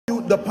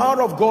the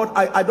power of God,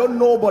 I don't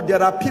know, but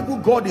there are people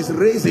God is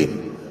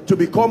raising to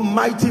become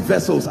mighty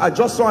vessels. I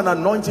just saw an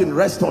anointing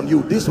rest on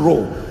you, this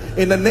row.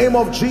 In the name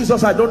of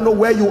Jesus, I don't know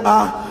where you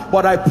are,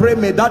 but I pray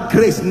may that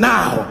grace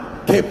now,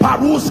 let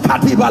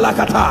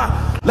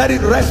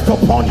it rest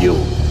upon you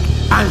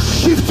and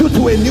shift you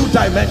to a new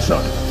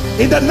dimension.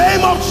 In the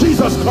name of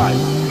Jesus Christ.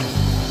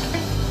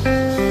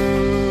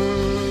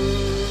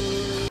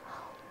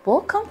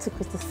 Welcome to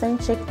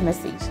Christocentric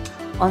Message.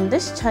 On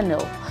this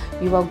channel,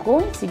 you are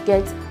going to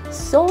get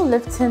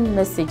soul-lifting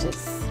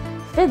messages,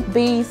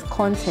 faith-based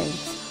content,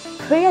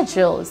 prayer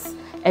drills,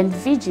 and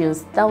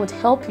videos that would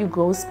help you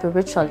grow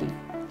spiritually.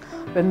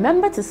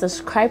 Remember to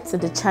subscribe to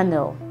the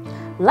channel,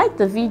 like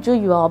the video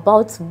you are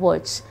about to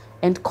watch,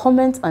 and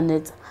comment on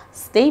it.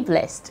 Stay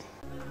blessed.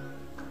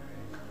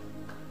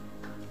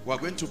 We're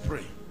going to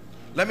pray.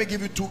 Let me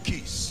give you two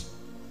keys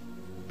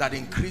that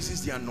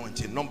increases the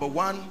anointing. Number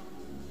one,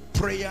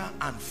 prayer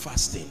and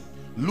fasting.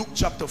 Luke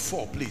chapter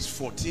 4, please,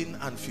 14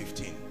 and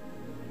 15.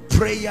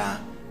 Prayer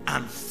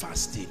and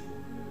fasting.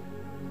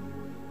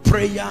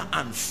 Prayer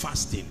and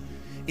fasting.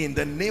 In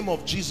the name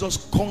of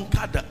Jesus,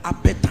 conquer the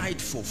appetite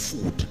for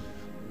food.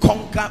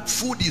 Conquer.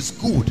 Food is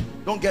good,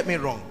 don't get me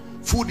wrong.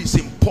 Food is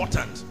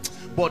important,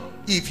 but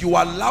if you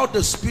allow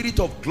the spirit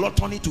of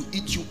gluttony to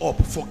eat you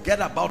up, forget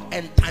about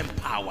end time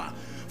power.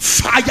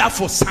 Fire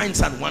for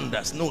signs and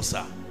wonders. No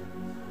sir,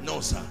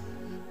 no sir.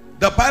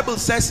 The Bible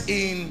says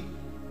in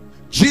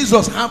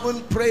Jesus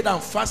having prayed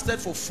and fasted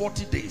for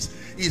 40 days,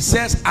 it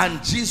says,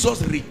 and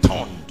Jesus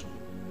returned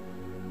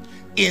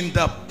in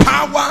the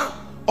power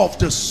of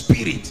the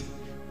spirit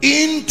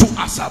into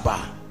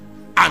Asaba,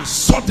 and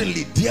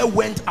suddenly there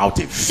went out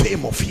a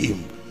fame of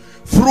him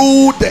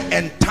through the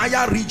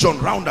entire region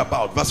round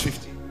about. Verse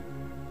 15.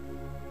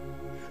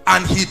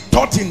 And he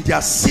taught in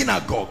their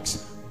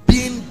synagogues,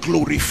 being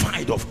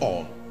glorified of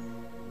all.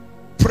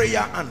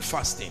 Prayer and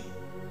fasting.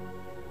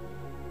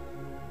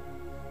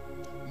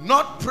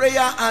 Not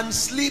prayer and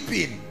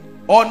sleeping,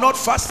 or not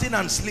fasting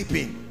and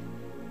sleeping.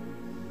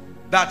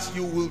 That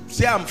you will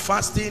say I'm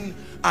fasting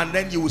and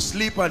then you will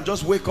sleep and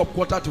just wake up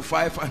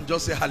 4:45 and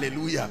just say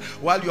hallelujah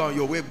while you're on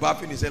your way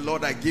bathing. You say,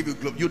 Lord, I give you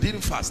glory. You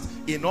didn't fast.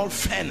 In all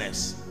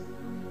fairness,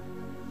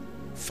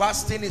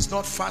 fasting is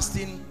not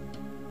fasting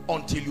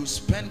until you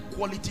spend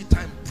quality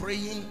time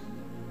praying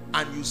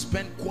and you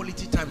spend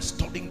quality time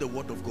studying the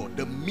word of God.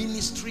 The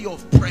ministry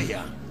of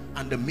prayer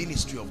and the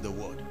ministry of the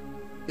word.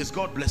 Is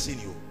God blessing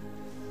you?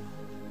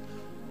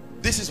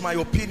 This is my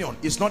opinion.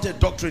 It's not a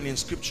doctrine in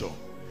scripture.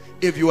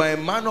 If you are a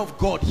man of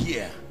God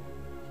here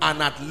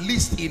and at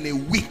least in a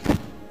week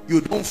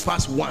you don't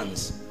fast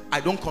once, I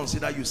don't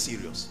consider you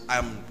serious. I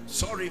am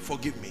sorry,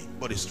 forgive me,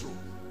 but it's true.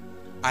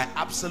 I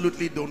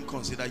absolutely don't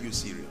consider you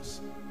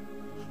serious.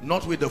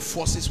 Not with the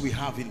forces we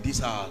have in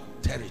this our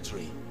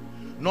territory,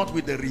 not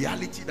with the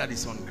reality that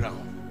is on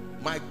ground.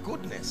 My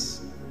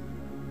goodness,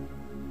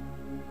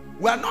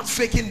 we are not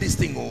faking this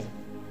thing. Oh,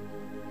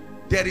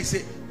 there is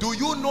a, do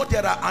you know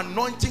there are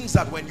anointings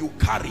that when you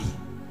carry,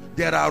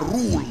 there are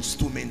rules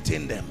to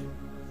maintain them?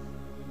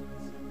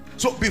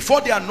 So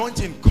before the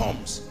anointing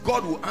comes,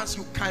 God will ask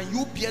you, can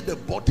you bear the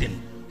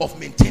burden of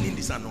maintaining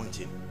this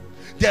anointing?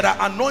 There are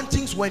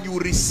anointings when you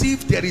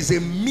receive, there is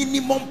a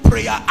minimum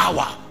prayer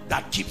hour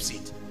that keeps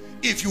it.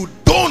 If you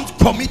don't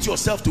commit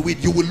yourself to it,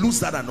 you will lose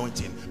that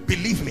anointing.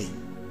 Believe me.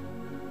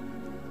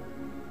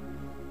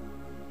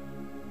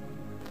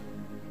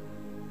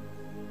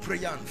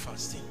 Prayer and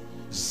fasting.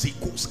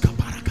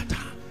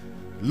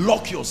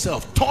 Lock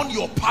yourself. Turn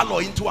your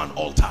parlor into an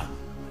altar.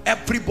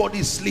 Everybody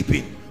is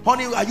sleeping.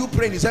 Honey, are you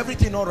praying? Is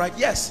everything all right?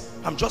 Yes,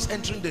 I'm just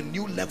entering the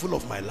new level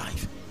of my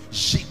life.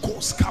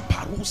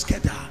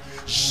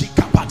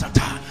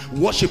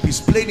 Worship is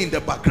playing in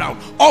the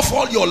background. Off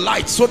all your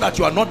lights so that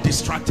you are not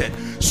distracted.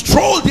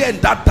 Stroll there in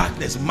that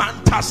darkness.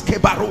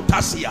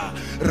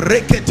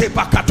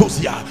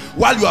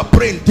 While you are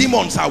praying,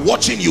 demons are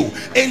watching you,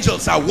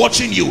 angels are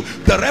watching you,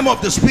 the realm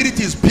of the spirit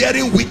is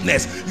bearing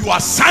witness. You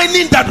are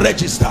signing that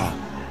register.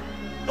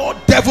 No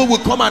devil will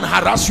come and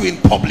harass you in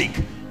public.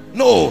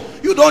 No,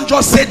 you don't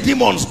just say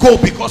demons go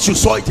because you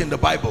saw it in the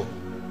Bible.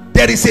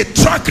 There is a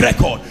track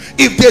record.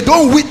 If they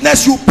don't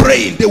witness you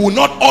praying, they will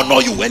not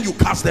honor you when you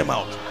cast them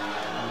out.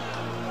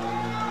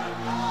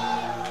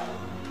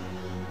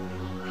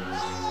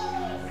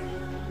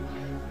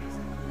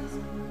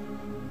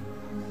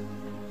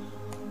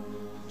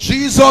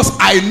 Jesus,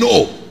 I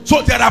know.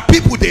 So there are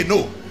people they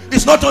know.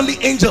 It's not only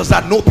angels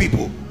that know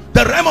people.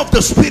 The realm of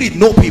the spirit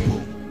know people.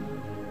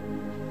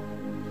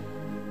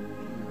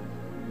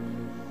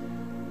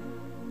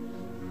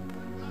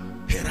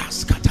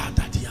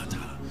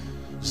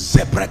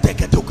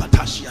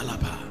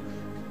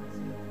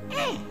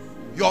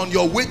 You're on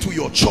your way to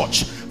your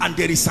church and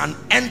there is an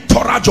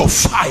entourage of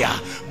fire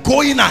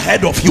going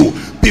ahead of you.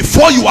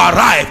 Before you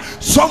arrive,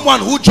 someone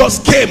who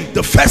just came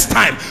the first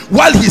time,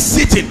 while he's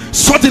sitting,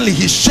 suddenly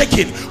he's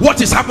shaking.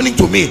 What is happening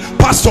to me?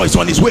 Pastor is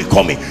on his way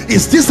coming.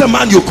 Is this the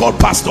man you call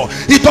pastor?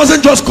 He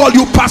doesn't just call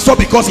you pastor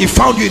because he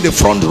found you in the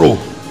front row.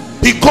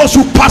 He calls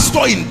you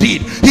pastor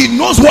indeed. He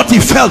knows what he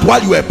felt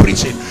while you were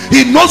preaching.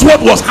 He knows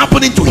what was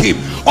happening to him.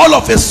 All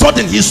of a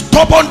sudden, his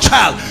stubborn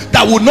child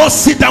that would not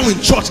sit down in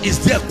church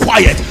is there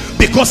quiet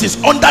because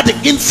he's under the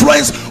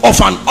influence of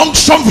an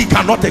unction he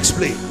cannot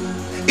explain.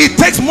 It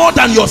takes more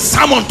than your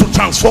sermon to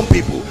transform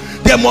people.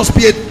 There must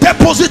be a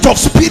deposit of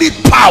spirit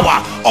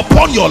power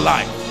upon your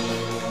life.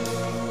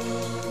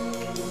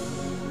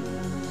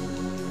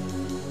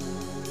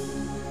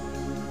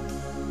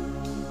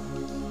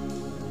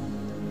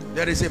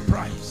 There is a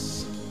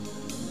price.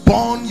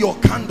 Burn your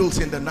candles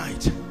in the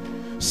night.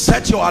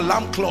 Set your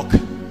alarm clock.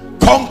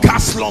 Conquer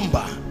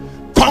slumber.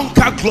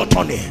 Conquer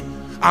gluttony.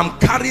 I'm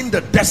carrying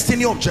the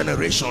destiny of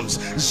generations.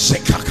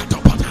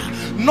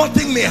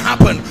 Nothing may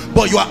happen,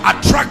 but you are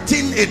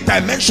attracting a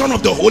dimension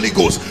of the Holy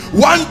Ghost.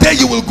 One day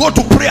you will go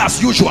to pray as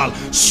usual.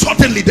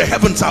 Suddenly the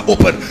heavens are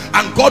open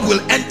and God will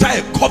enter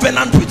a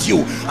covenant with you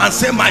and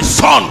say, my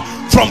son,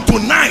 from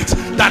tonight,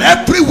 that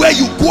everywhere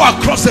you go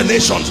across the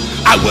nations,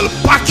 I will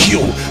back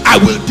you, I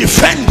will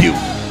defend you.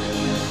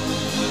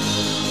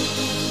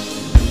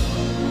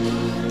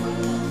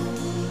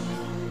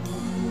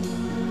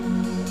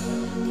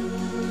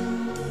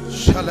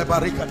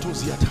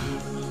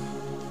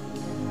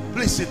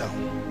 Please sit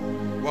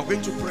down. We're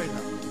going to pray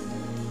now.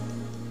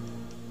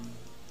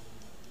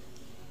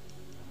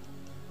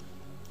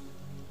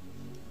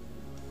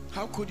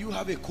 How could you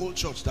have a cold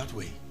church that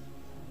way?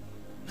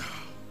 No.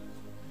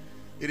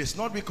 It is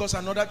not because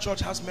another church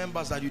has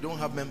members that you don't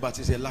have members.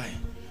 It's a lie.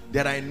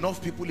 There are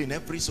enough people in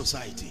every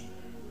society.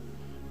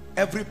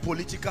 Every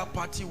political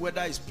party,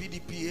 whether it's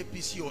PDP,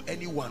 APC or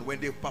anyone, when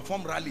they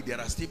perform rally, there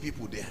are still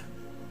people there,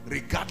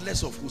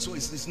 regardless of who. So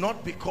it's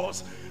not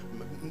because,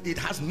 it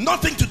has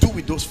nothing to do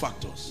with those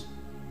factors.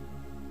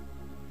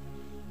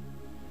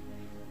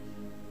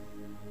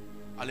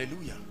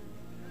 Hallelujah.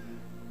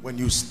 When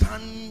you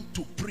stand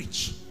to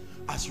preach,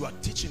 as you are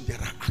teaching, there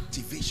are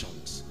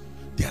activations,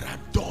 there are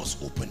doors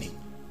opening.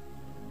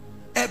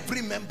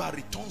 Every member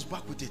returns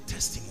back with a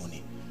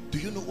testimony. Do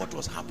you know what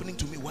was happening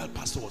to me while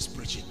pastor was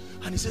preaching?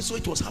 And he said, so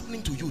it was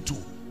happening to you too.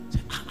 I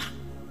said,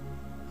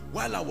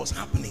 While I was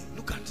happening,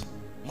 look at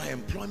my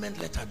employment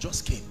letter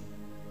just came.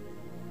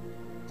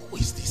 Who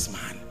is this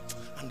man?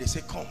 And they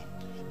say, come.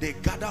 They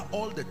gather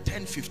all the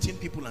 10-15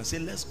 people and say,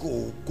 let's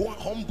go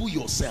humble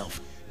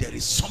yourself. There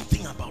is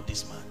something about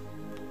this man.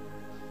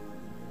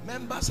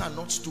 Members are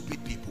not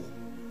stupid people.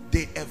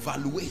 They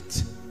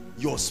evaluate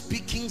your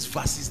speakings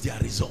versus their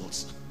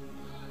results.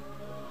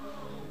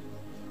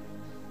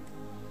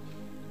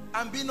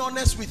 I'm being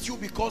honest with you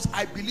because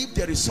I believe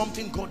there is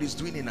something God is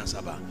doing in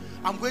Asaba.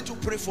 I'm going to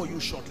pray for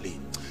you shortly,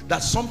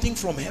 that something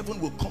from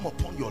heaven will come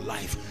upon your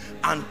life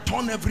and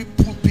turn every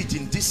pulpit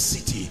in this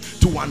city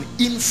to an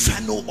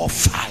inferno of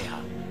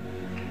fire.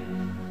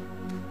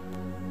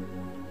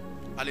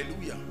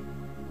 Hallelujah.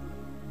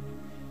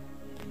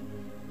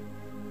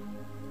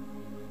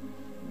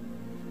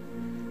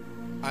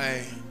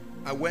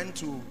 I went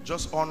to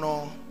just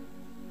honor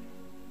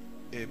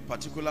a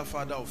particular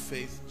father of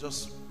faith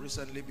just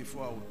recently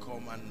before I would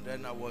come, and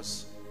then I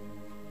was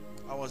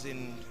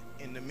in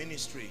the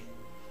ministry,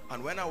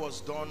 and when I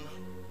was done,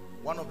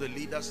 one of the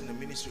leaders in the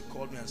ministry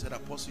called me and said,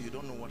 Apostle, you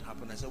don't know what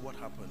happened. I said, what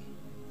happened?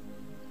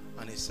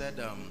 And he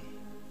said,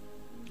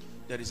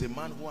 there is a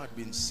man who had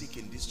been sick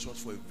in this church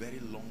for a very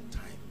long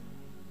time.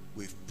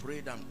 We've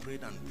prayed and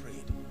prayed and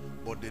prayed,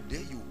 but the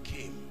day you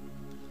came,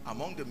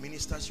 among the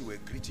ministers you were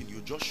greeting,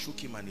 you just shook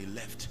him and he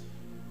left.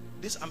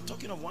 I'm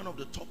talking of one of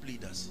the top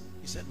leaders.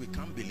 He said, we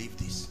can't believe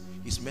this.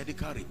 His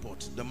medical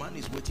report. The man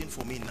is waiting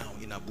for me now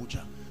in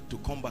Abuja to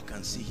come back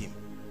and see him.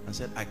 And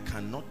said, I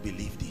cannot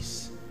believe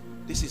this.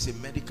 This is a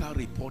medical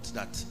report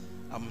that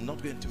I'm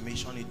not going to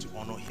mention it to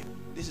honor him.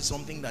 This is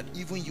something that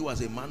even you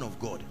as a man of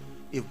God,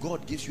 if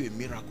God gives you a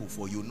miracle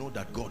for you, know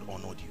that God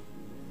honored you.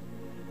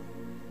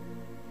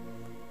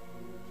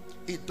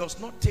 It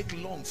does not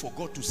take long for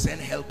God to send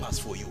helpers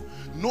for you.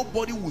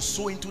 Nobody will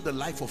sow into the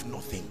life of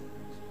nothing.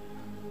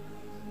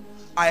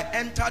 I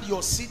entered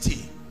your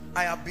city.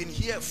 I have been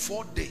here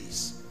 4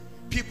 days.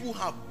 People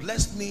have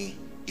blessed me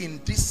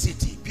in this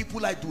city.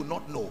 People I do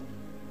not know.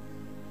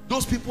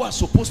 Those people are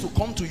supposed to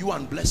come to you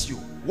and bless you.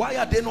 Why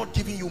are they not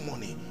giving you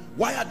money?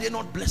 Why are they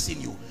not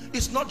blessing you?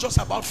 It's not just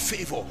about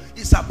favor.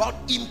 It's about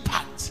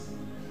impact.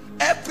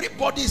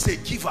 Everybody is a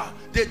giver.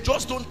 They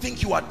just don't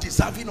think you are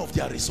deserving of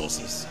their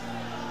resources.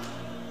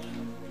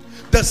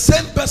 The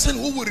same person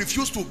who will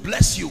refuse to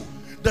bless you,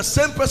 the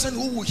same person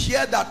who will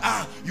hear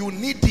that, you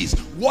need this,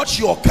 watch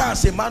your car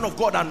as a man of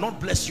God and not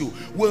bless you,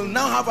 will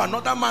now have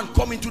another man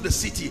come into the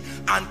city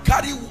and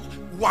carry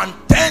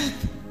 1/10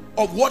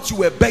 of what you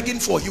were begging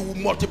for. He will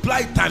multiply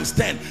it times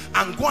 10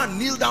 and go and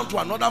kneel down to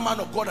another man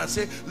of God and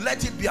say,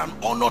 let it be an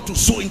honor to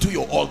sow into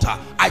your altar.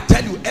 I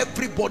tell you,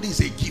 everybody is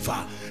a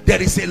giver.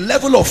 There is a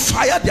level of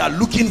fire they are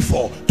looking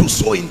for to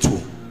sow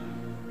into.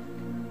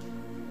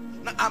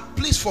 Now,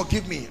 please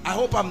forgive me. I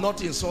hope I'm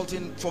not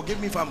insulting. Forgive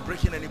me if I'm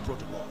breaking any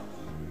protocol.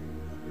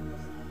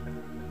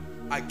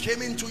 I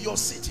came into your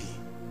city,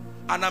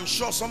 and I'm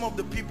sure some of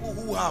the people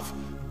who have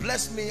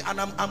blessed me, and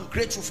I'm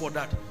grateful for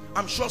that.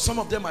 I'm sure some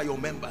of them are your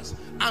members.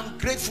 I'm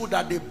grateful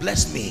that they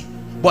blessed me,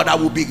 but I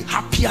would be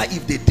happier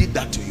if they did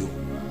that to you.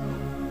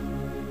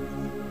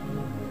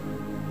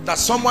 That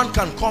someone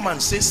can come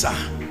and say, sir,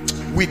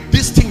 with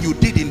this thing you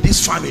did in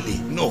this family,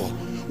 no,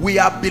 we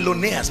are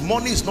billionaires,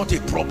 money is not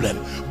a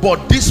problem,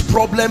 but this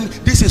problem,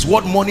 this is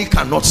what money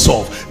cannot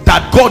solve.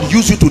 That God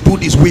used you to do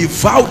this. We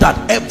vow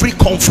that every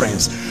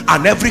conference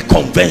and every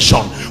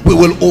convention, we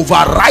will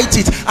overwrite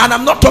it. And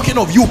I'm not talking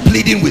of you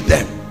pleading with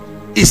them.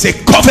 It's a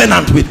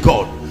covenant with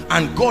God,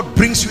 and God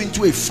brings you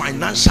into a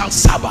financial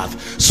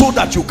Sabbath so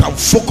that you can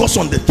focus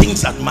on the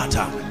things that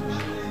matter.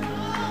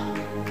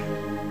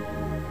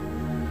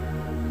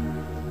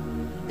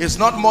 It's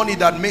not money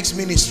that makes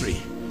ministry.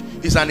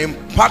 It's an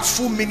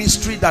impactful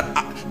ministry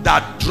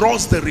that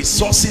draws the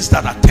resources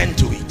that attend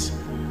to it.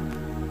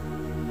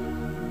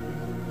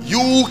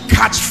 You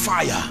catch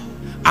fire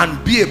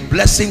and be a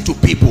blessing to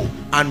people,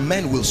 and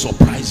men will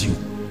surprise you.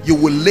 You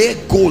will lay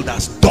gold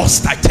as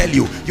dust, I tell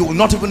you. You will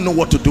not even know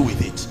what to do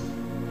with it.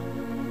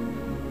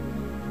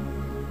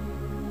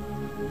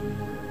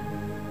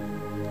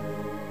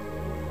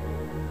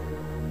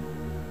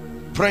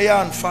 Prayer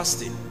and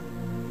fasting.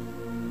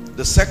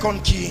 The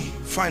second key,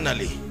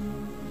 finally,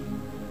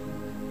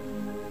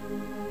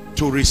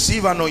 to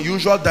receive an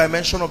unusual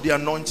dimension of the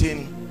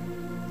anointing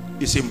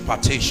is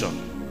impartation.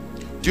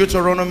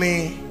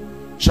 Deuteronomy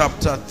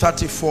chapter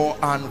 34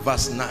 and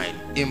verse 9.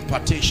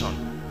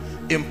 Impartation.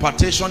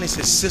 Impartation is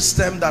a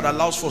system that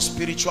allows for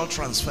spiritual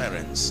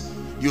transference.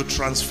 You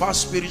transfer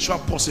spiritual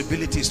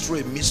possibilities through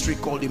a mystery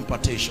called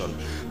impartation.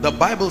 The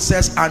Bible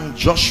says, and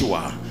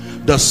Joshua,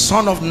 the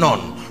son of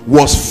Nun,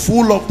 was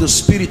full of the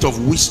spirit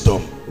of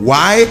wisdom.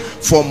 Why?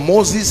 For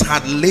Moses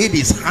had laid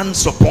his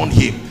hands upon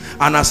him,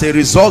 and as a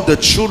result the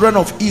children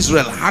of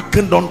Israel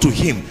hearkened unto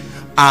him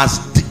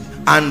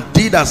and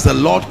did as the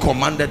Lord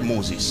commanded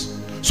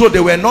Moses. So they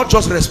were not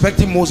just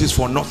respecting Moses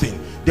for nothing.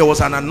 There was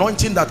an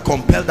anointing that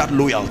compelled that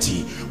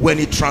loyalty. When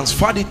he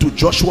transferred it to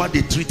Joshua,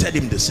 they treated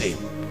him the same.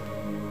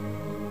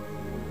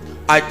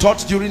 I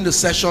taught during the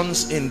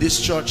sessions in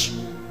this church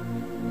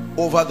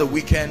over the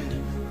weekend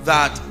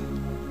that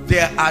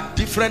there are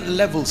different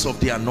levels of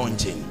the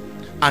anointing,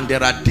 and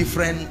there are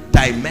different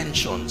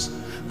dimensions,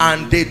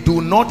 and they do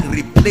not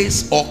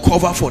replace or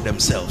cover for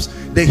themselves.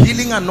 The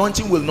healing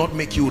anointing will not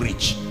make you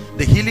rich.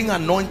 The healing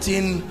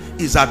anointing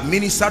is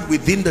administered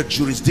within the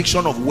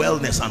jurisdiction of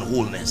wellness and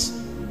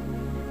wholeness.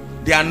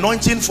 The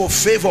anointing for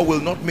favor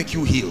will not make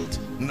you healed.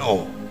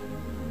 No.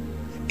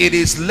 It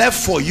is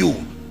left for you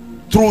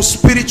through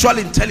spiritual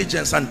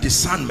intelligence and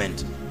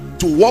discernment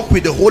to walk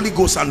with the Holy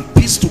Ghost and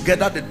piece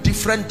together the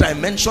different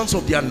dimensions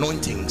of the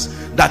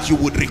anointings that you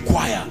would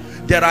require.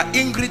 There are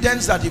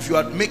ingredients that if you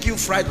are making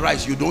fried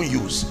rice, you don't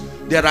use.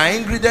 There are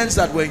ingredients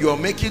that when you are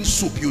making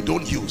soup, you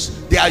don't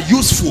use. They are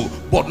useful,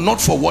 but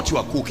not for what you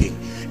are cooking.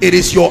 It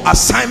is your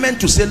assignment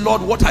to say,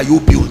 Lord, what are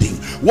you building?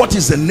 What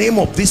is the name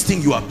of this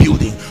thing you are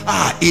building?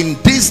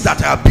 In this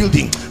that I am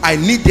building, I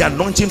need the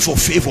anointing for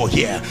favor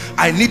here.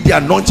 I need the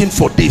anointing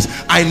for this.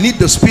 I need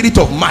the spirit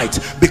of might,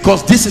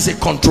 because this is a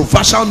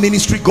controversial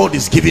ministry God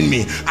is giving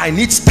me. I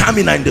need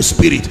stamina in the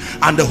spirit,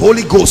 and the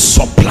Holy Ghost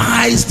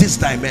supplies this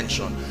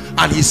dimension.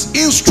 And his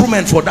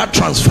instrument for that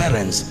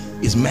transference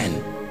is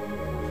men,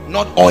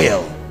 not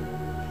oil.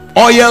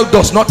 Oil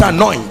does not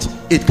anoint.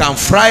 It can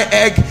fry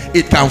egg,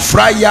 it can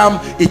fry yam,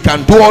 it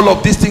can do all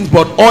of these things,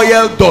 but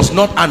oil does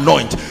not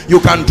anoint.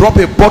 You can drop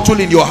a bottle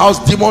in your house,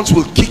 demons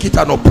will kick it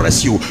and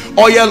oppress you.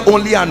 Oil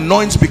only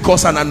anoints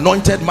because an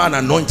anointed man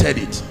anointed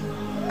it.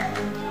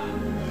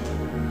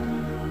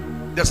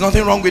 There's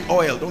nothing wrong with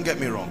oil, don't get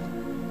me wrong.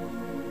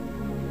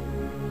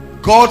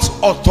 God's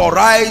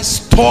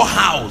authorized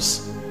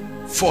storehouse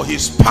for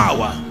his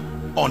power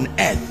on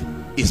earth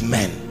is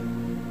men.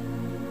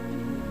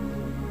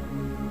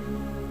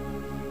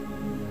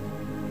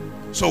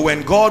 So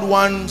when God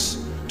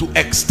wants to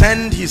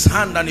extend his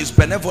hand and his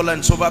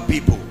benevolence over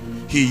people,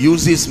 he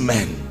uses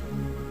men.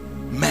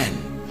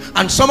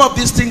 And some of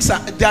these things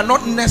they are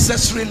not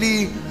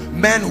necessarily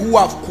men who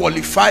have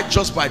qualified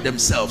just by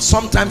themselves.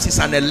 Sometimes it's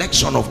an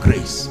election of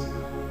grace.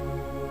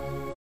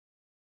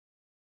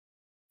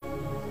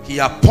 He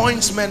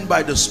appoints men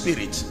by the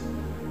Spirit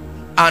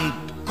and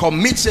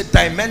commits a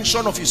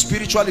dimension of his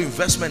spiritual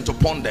investment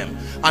upon them,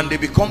 and they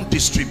become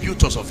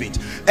distributors of it.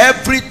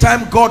 Every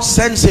time God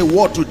sends a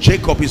word to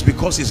Jacob is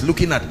because he's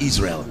looking at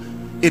Israel.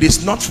 It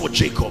is not for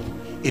Jacob,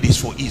 it is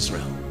for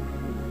Israel.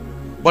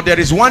 But there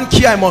is one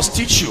key I must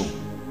teach you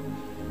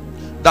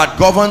that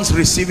governs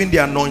receiving the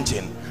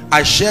anointing.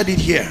 I shared it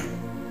here.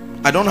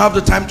 I don't have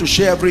the time to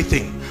share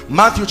everything.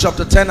 Matthew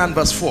chapter 10 and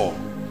verse 4.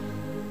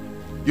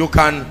 You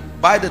can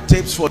buy the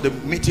tapes for the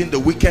meeting, the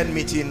weekend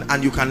meeting,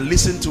 and you can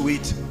listen to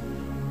it.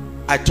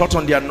 I taught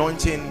on the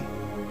anointing,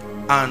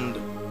 and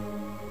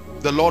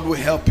the Lord will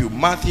help you.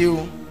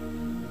 Matthew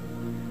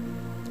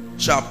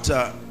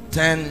chapter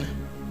 10.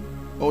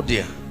 Oh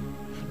dear,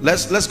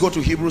 let's go to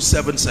Hebrews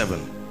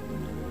 7:7.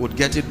 Would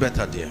get it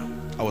better there.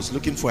 I was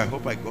looking for, I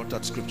hope I got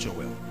that scripture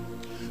well.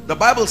 The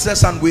Bible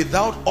says, and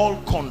without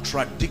all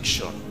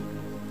contradiction,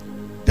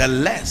 the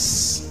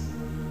less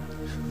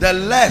The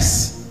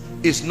less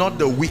is not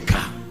the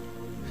weaker.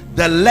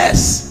 The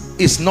less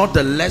is not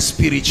the less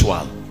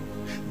spiritual.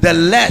 The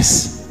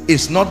less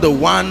is not the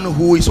one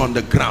who is on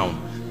the ground.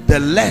 The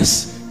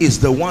less is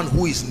the one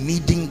who is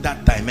needing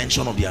that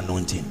dimension of the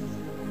anointing.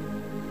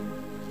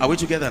 Are we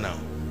together now?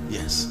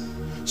 Yes.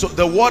 So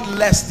the word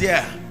less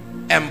there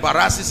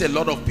embarrasses a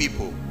lot of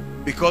people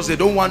because they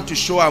don't want to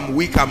show I'm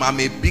weak, I'm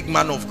a big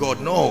man of God.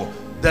 No,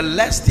 the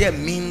less there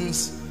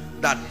means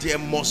that there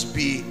must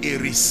be a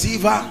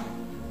receiver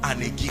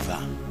and a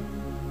giver.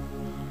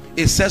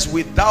 It says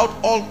without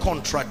all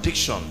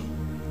contradiction,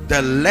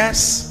 the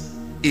less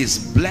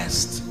is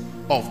blessed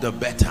of the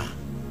better.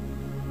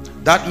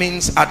 That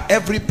means at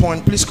every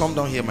point, please come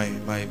down here,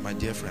 my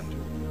dear friend.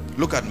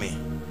 Look at me.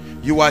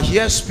 You are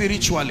here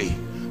spiritually,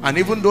 and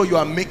even though you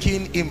are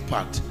making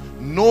impact,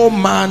 no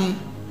man,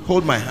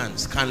 hold my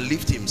hands, can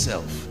lift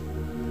himself.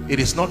 It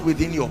is not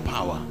within your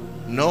power.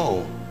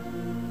 No.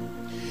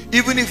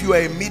 Even if you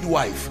are a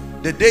midwife,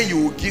 the day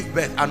you will give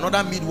birth,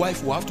 another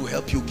midwife will have to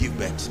help you give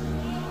birth.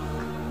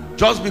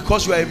 Just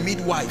because you are a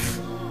midwife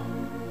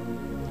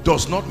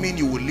does not mean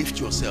you will lift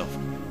yourself.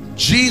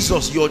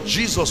 Jesus, your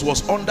Jesus,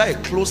 was under a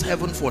closed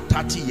heaven for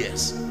 30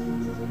 years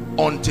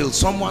until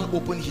someone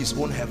opened his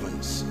own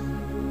heavens.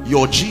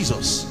 Your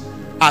Jesus,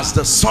 as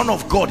the Son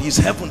of God, his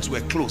heavens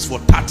were closed for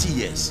 30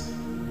 years.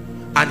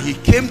 And he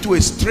came to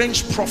a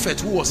strange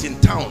prophet who was in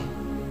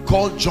town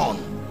called John.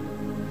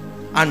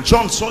 And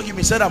John saw him.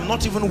 He said, I'm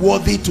not even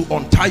worthy to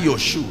untie your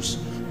shoes.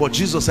 But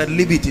Jesus said,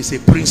 leave it. It's a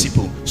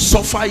principle.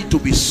 Suffer it to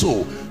be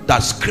so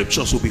that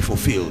scriptures will be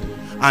fulfilled.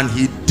 And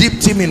he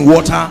dipped him in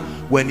water.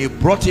 When he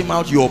brought him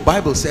out, your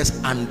Bible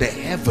says, and the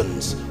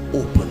heavens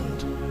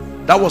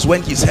opened. That was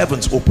when his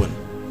heavens opened.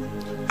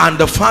 And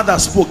the Father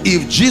spoke.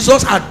 If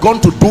Jesus had gone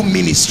to do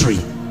ministry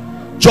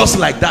just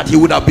like that, he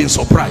would have been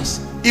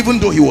surprised, even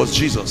though he was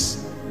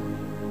Jesus.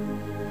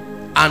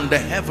 And the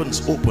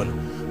heavens opened,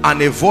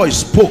 and a voice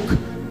spoke,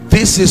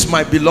 this is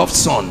my beloved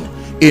Son,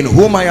 in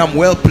whom I am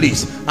well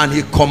pleased. And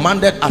he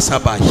commanded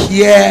Asaba,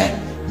 hear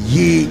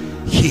ye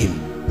him.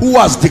 Who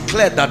has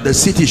declared that the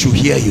city should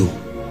hear you?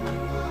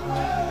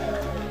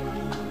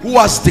 Who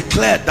has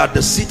declared that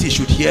the city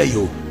should hear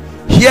you?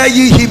 Hear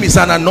ye him is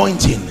an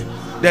anointing.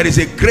 There is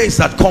a grace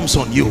that comes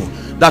on you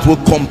that will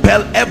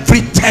compel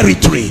every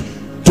territory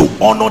to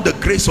honor the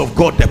grace of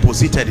God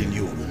deposited in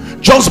you.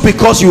 Just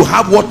because you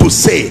have what to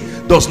say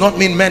does not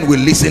mean men will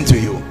listen to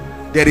you.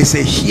 There is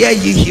a hear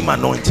ye him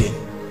anointing.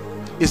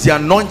 It's the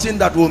anointing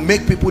that will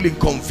make people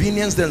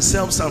inconvenience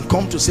themselves and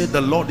come to say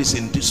the Lord is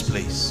in this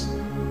place.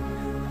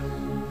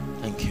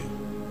 Thank you.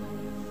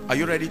 Are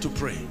you ready to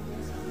pray?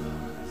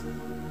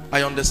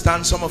 I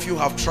understand some of you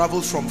have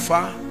traveled from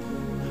far.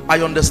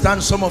 I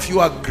understand some of you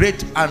are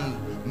great and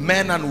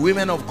men and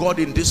women of God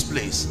in this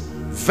place,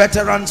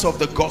 veterans of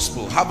the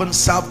gospel, haven't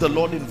served the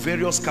Lord in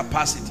various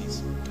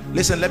capacities.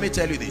 Listen, let me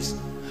tell you this.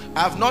 I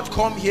have not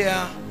come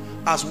here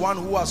as one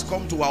who has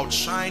come to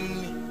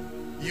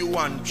outshine you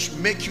and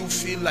make you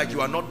feel like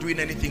you are not doing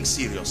anything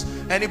serious.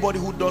 Anybody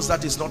who does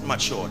that is not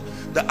matured.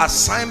 The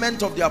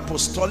assignment of the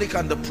apostolic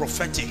and the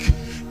prophetic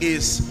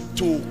is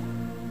to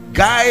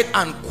guide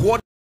and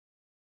coordinate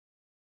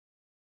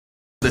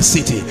the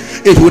city.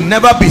 It will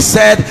never be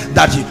said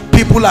that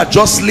people are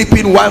just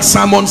sleeping while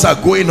sermons are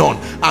going on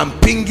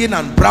and pinging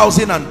and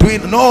browsing and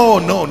doing. No.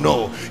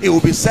 It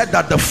will be said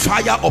that the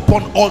fire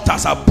upon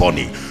altars are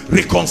burning,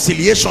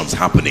 reconciliations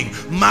happening,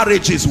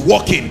 marriages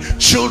working,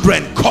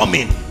 children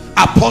coming,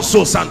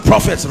 apostles and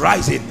prophets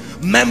rising,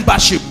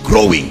 membership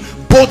growing,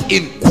 both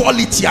in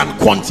quality and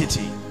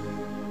quantity.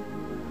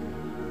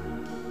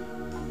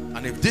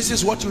 And if this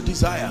is what you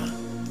desire,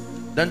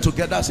 then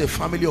together as a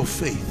family of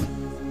faith,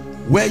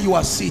 where you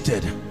are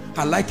seated,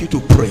 I'd like you to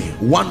pray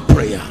one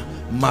prayer.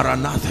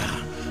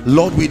 Maranatha,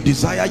 Lord, we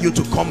desire you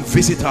to come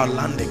visit our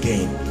land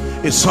again.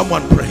 Is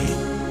someone praying?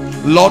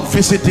 Lord,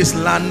 visit this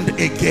land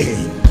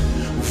again.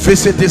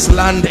 Visit this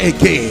land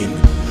again.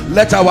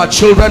 Let our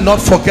children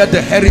not forget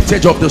the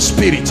heritage of the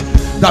Spirit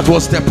that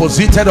was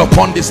deposited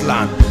upon this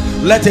land.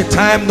 Let a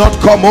time not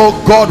come, oh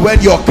God,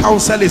 when your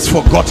counsel is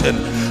forgotten.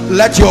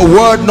 Let your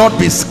word not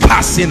be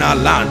scarce in our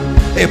land.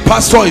 A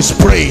pastor is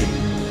praying.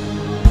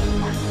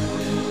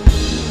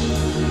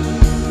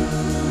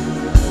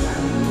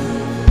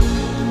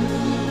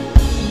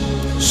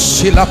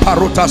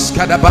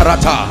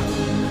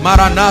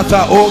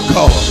 Maranatha, oh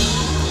God,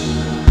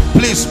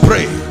 please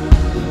pray.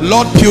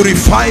 Lord,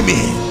 purify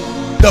me.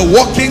 The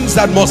workings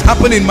that must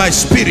happen in my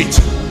spirit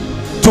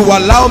to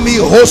allow me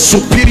whole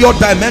superior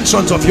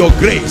dimensions of your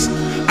grace.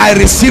 I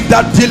receive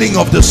that dealing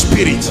of the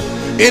Spirit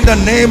in the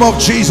name of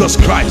Jesus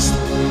Christ.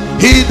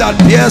 He that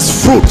bears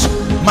fruit,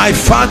 my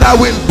Father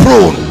will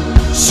prune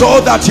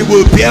so that he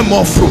will bear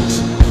more fruit.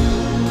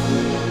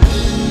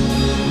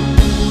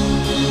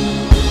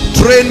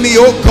 Train me,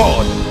 oh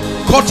God.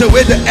 Cut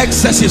away the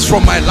excesses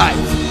from my life.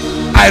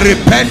 I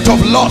repent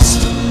of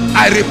lust.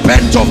 I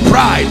repent of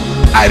pride.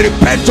 I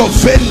repent of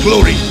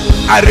vainglory.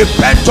 I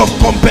repent of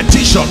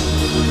competition.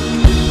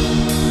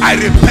 I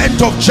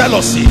repent of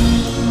jealousy.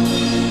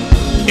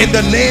 In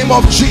the name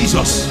of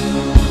Jesus,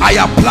 I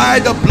apply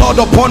the blood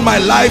upon my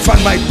life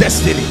and my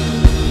destiny.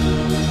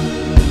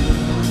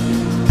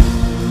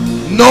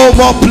 No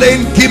more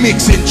playing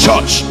gimmicks in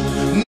church.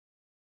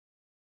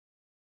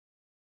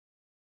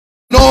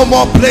 No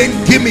more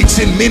playing gimmicks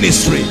in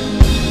ministry.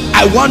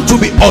 I want to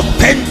be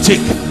authentic.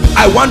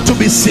 I want to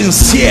be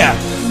sincere.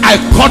 I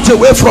cut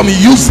away from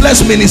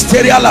useless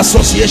ministerial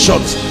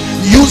associations,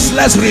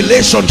 useless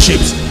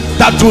relationships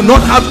that do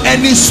not have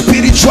any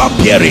spiritual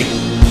bearing,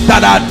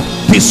 that are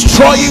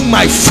destroying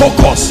my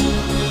focus,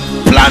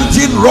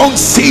 planting wrong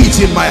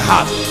seeds in my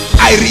heart.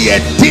 I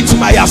re-edit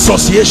my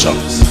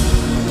associations.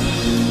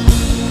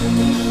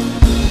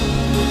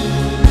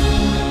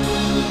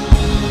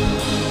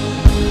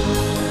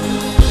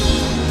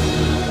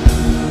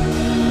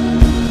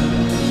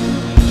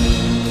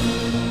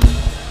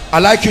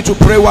 I'd like you to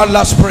pray one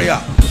last prayer.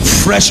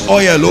 Fresh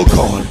oil, oh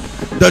God.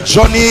 The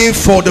journey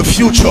for the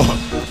future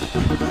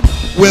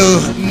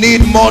will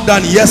need more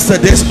than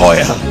yesterday's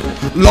oil.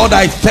 Lord,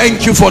 I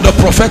thank you for the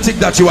prophetic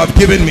that you have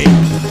given me.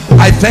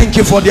 I thank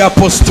you for the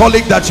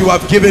apostolic that you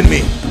have given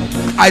me.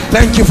 I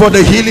thank you for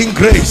the healing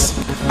grace.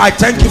 I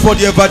thank you for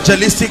the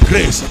evangelistic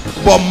grace.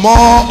 But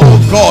more,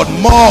 oh God,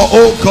 more,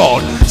 oh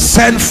God,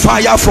 send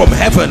fire from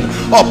heaven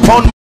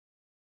upon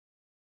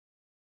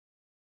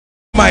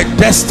my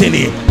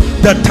destiny.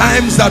 The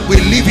times that we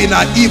live in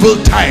are evil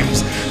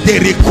times. They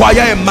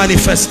require a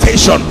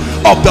manifestation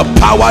of the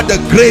power,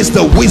 the grace,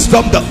 the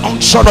wisdom, the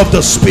unction of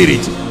the Spirit.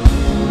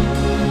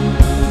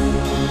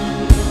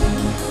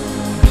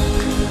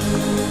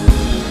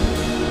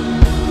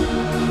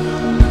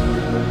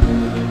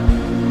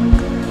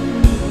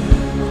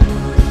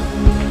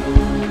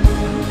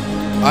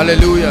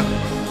 Hallelujah.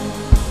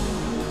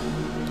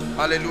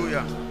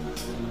 Hallelujah.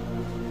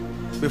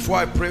 Before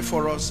I pray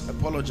for us,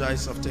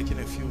 apologize, I've taken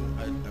a few.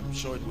 I'm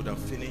sure it would have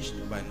finished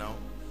by now,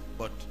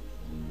 but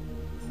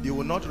you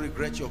will not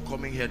regret your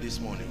coming here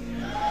this morning.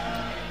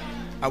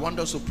 I want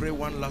us to pray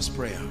one last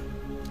prayer.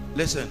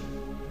 Listen,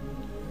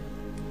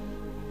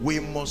 we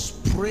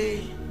must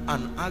pray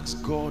and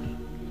ask God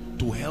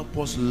to help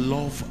us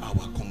love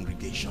our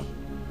congregation,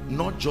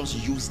 not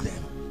just use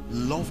them,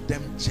 love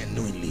them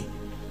genuinely.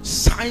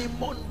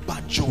 Simon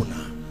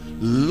Barjona,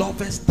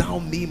 lovest thou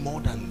me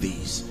more than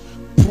these?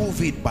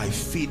 Prove it by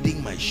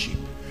feeding my sheep.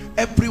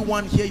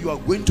 Everyone here, you are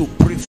going to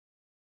pray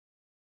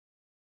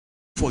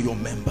for your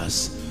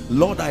members.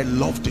 Lord, I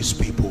love these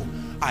people.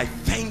 I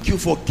thank you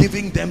for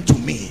giving them to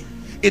me.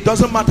 It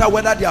doesn't matter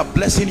whether they are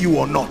blessing you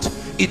or not.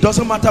 It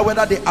doesn't matter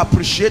whether they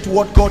appreciate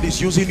what God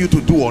is using you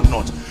to do or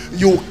not.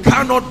 You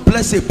cannot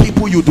bless a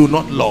people you do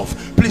not love.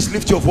 Please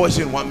lift your voice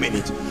in 1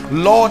 minute.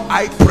 Lord,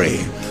 I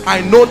pray.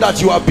 I know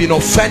that you have been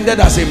offended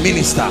as a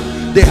minister.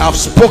 They have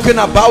spoken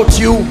about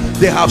you.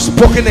 They have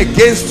spoken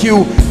against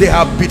you. They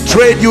have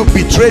betrayed you,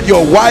 betrayed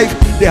your wife.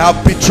 They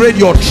have betrayed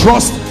your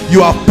trust.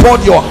 You have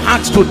poured your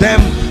heart to them.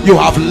 You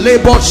have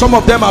labored. Some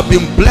of them have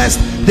been blessed.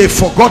 They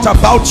forgot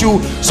about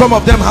you. Some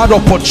of them had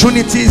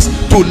opportunities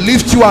to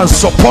lift you and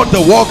support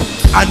the work,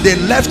 and they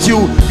left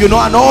you, you know,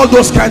 and all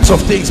those kinds of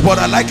things. But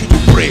I like you to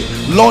pray,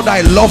 Lord,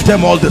 I love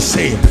them all the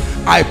same.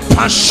 I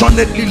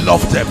passionately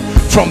love them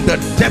from the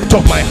depth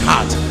of my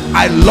heart.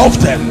 I love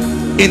them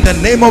in the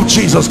name of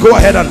Jesus. Go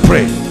ahead and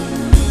pray.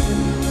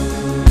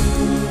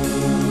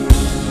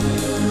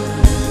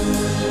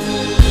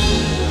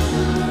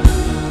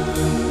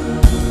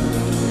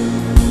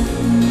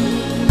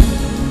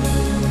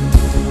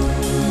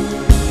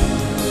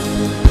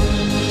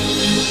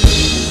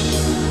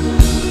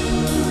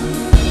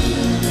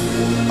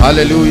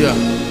 Hallelujah.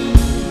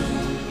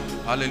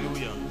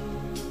 Hallelujah.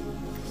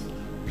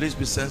 Please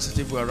be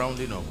sensitive. We're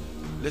rounding up.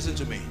 Listen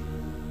to me.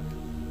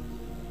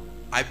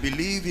 I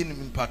believe in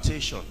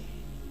impartation.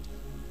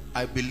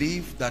 I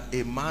believe that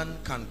a man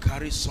can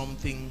carry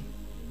something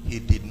he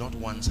did not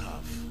once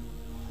have.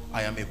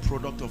 I am a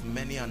product of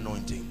many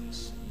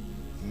anointings.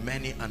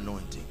 Many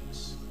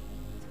anointings.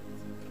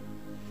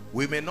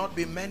 We may not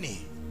be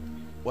many,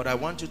 but I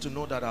want you to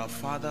know that our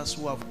fathers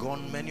who have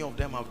gone, many of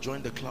them have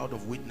joined the cloud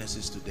of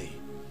witnesses today.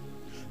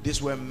 These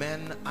were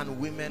men and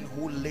women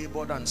who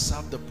labored and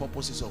served the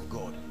purposes of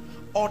God.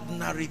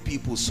 Ordinary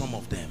people, some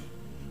of them.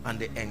 And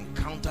they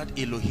encountered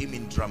Elohim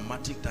in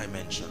dramatic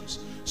dimensions.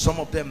 Some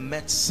of them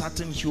met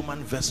certain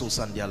human vessels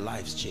and their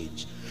lives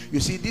changed. You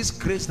see, this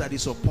grace that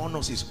is upon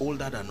us is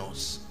older than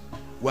us.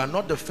 We are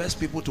not the first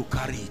people to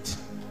carry it.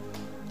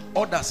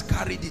 Others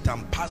carried it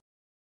and passed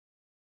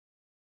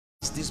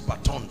this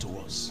baton to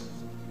us.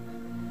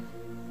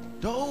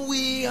 Though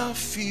we are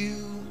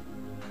few,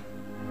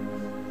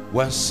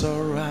 we're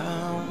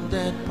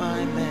surrounded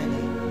by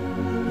many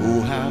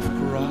who have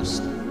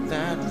crossed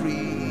that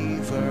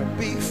river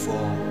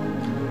before.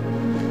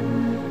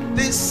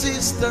 This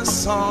is the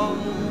song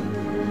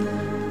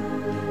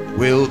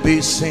we'll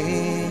be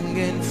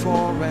singing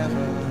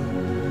forever.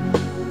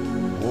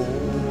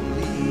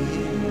 Holy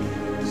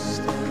is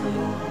the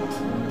Lord.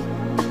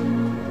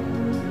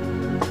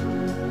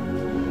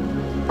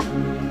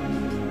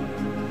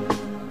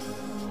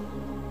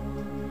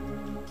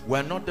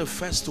 We're not the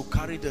first to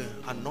carry the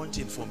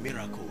anointing for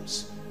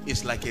miracles.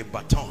 It's like a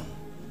baton.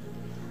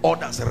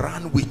 Others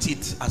ran with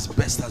it as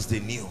best as they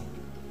knew.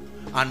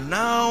 And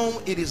now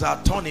it is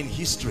our turn in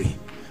history.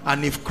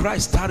 And if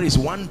Christ tarries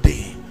one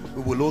day,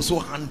 we will also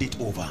hand it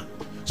over.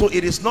 So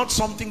it is not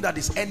something that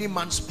is any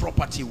man's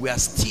property. We are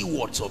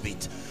stewards of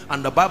it.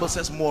 And the Bible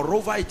says,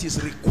 moreover, it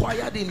is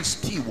required in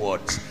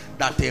stewards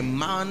that a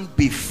man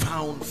be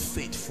found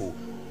faithful.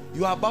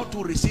 You are about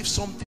to receive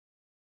something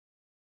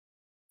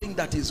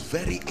that is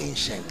very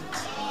ancient.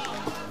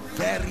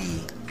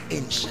 Very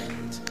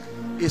ancient.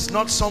 It's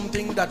not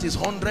something that is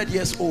 100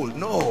 years old.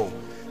 No.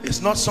 It's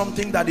not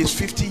something that is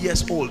 50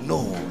 years old.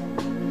 No.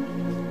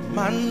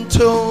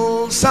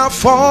 Mantles are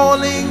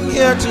falling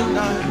here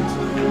tonight.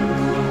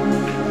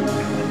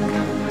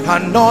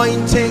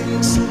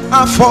 Anointings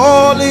are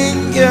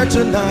falling here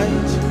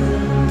tonight.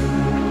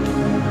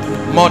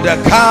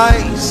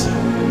 Mordecai's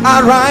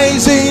are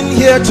rising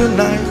here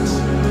tonight.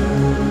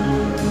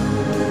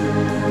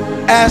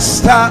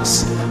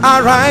 Esther's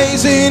are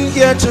rising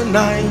here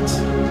tonight.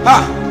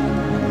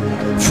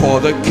 For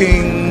the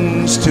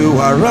kings to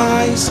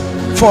arise,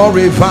 for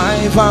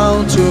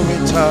revival to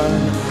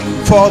return,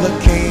 for the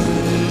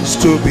kings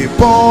to be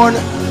born,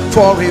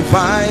 for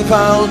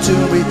revival to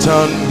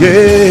return.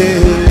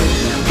 Yeah.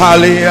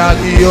 Halle,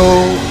 halle,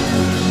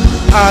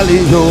 halle,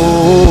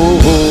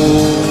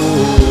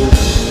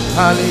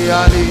 halle, halle,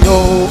 halle,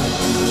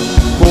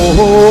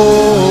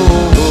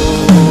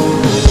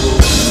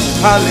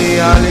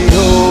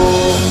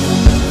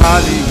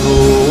 halle,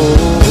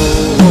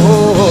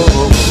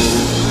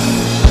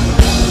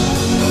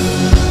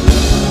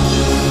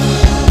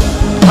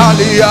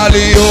 halle,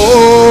 halle,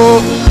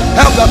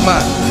 help that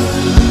man.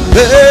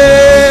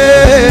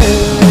 Hey,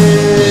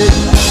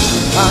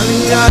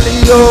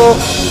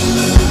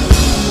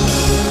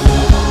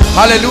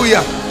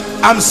 hallelujah.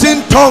 I'm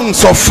seeing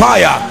tongues of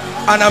fire,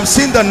 and I'm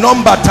seeing the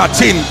number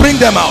 13. Bring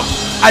them out.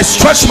 I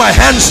stretch my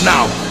hands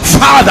now.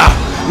 Father,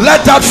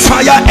 let that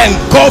fire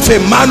engulf a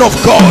man of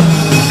God.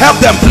 Help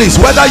them, please,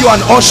 whether you're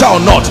an usher or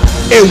not.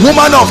 A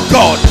woman of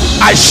God,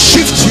 I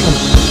shift you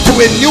to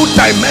a new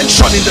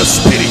dimension in the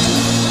spirit.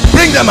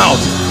 Bring them out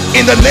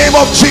in the name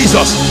of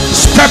Jesus.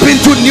 Step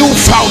into new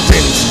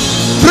fountains.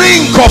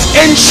 Drink of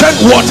ancient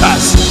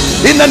waters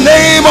in the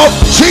name of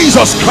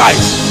Jesus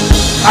Christ.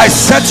 I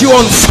set you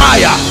on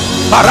fire.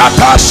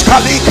 Baratash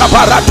kalika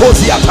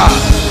baratoziata.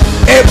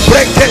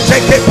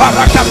 Ebreketeke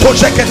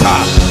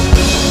barakatosheketa.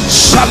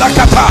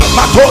 Shalakata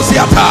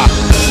matoziata.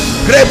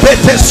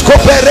 Grebete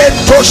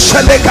skoperento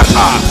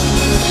shelekata.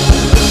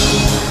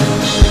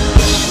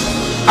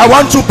 I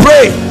want to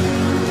pray.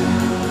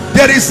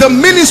 There is the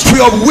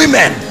ministry of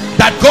women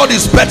that God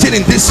is betting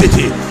in this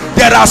city.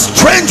 There are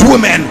strange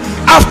women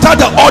after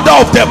the order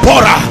of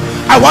Deborah.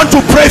 I want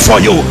to pray for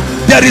you.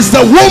 There is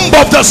the womb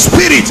of the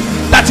spirit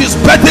that is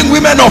betting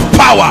women of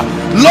power.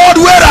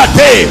 Lord, where are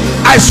they?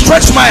 I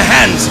stretch my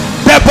hands.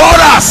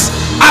 Deborahs,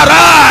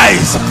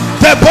 arise.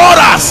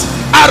 Deborahs,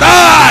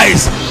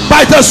 arise.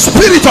 By the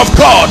spirit of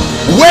God,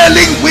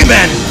 wailing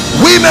women,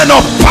 women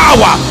of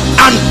power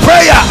and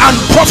prayer and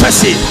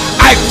prophecy.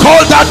 I call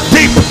that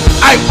deep.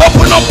 I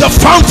open up the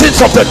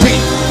fountains of the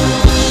deep.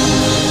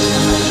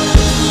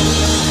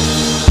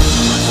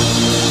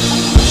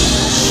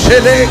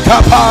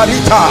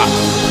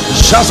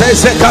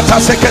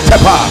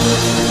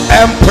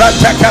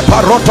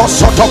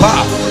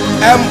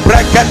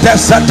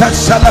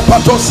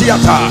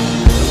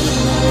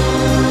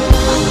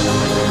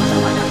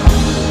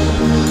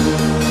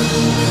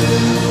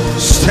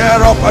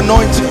 Stir up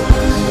anointing,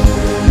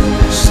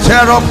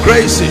 stir up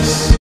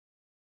graces.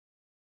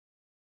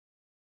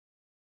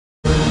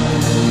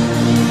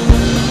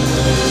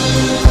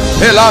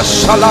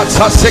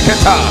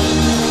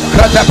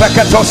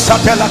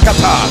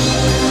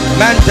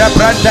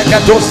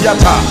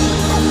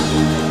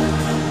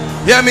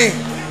 Hear me.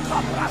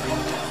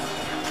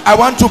 I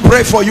want to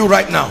pray for you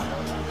right now.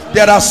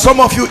 There are some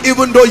of you,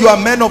 even though you are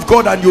men of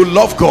God and you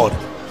love God,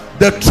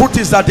 the truth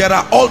is that there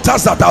are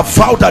altars that have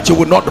vowed that you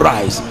will not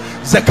rise.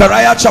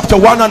 Zechariah chapter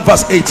 1 and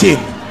verse 18.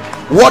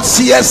 What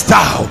seest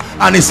thou?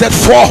 And he said,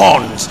 4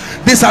 horns.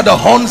 These are the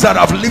horns that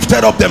have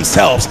lifted up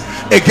themselves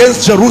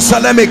against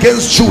Jerusalem,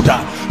 against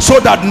Judah, so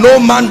that no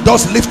man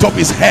does lift up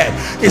his head.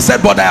 He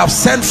said, but I have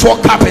sent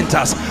 4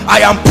 carpenters. I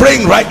am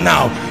praying right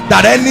now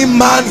that any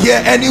man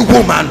here, any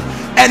woman,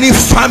 any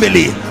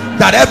family,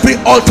 that every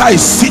altar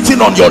is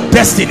sitting on your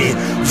destiny,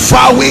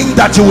 vowing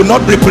that you will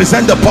not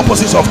represent the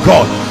purposes of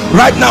God.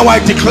 Right now I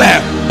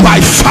declare, by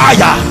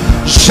fire,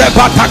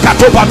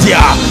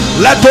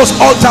 let those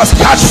altars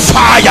catch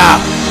fire.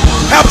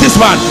 Help this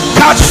man.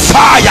 Catch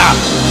fire,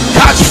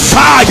 catch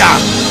fire,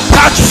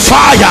 catch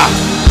fire,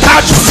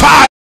 catch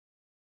fire,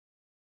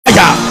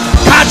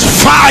 catch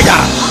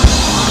fire.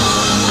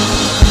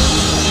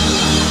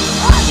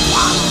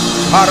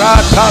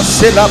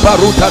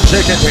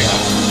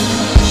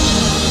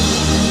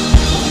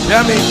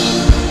 Hear me.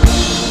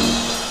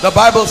 The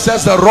Bible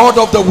says the rod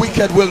of the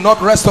wicked will not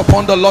rest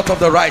upon the lot of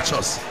the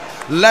righteous,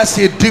 lest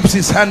he dips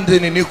his hand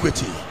in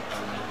iniquity.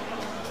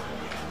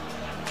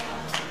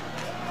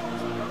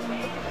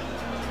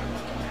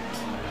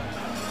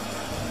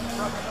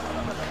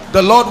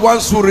 The Lord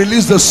wants to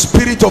release the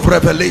spirit of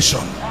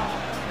revelation.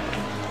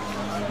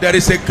 There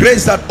is a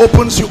grace that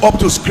opens you up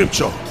to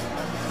scripture.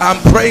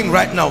 I'm praying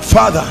right now,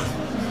 Father,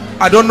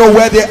 I don't know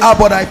where they are,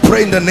 but I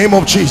pray in the name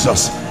of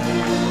Jesus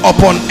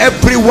upon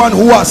everyone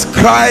who has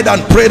cried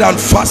and prayed and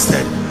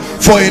fasted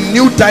for a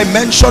new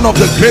dimension of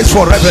the grace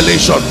for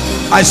revelation.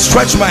 I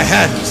stretch my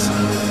hands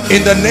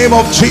in the name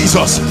of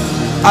Jesus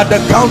at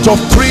the count of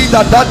 3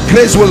 that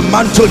grace will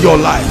mantle your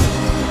life.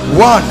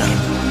 1,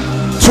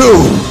 2,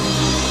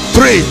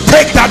 3.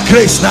 Take that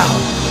grace now.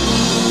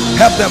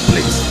 Help them,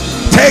 please.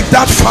 Take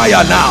that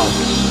fire now.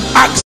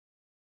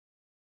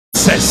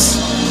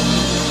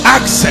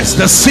 Access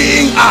the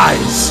seeing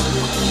eyes,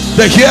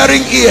 the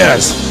hearing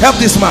ears. Help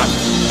this man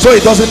so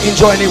he doesn't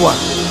injure anyone.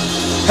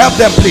 Help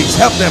them, please.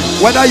 Help them.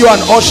 Whether you are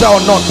an usher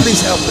or not,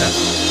 please help them.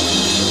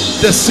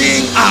 The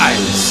seeing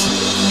eyes,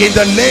 in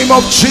the name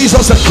of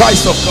Jesus the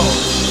Christ of God.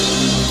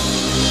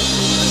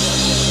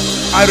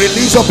 I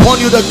release upon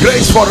you the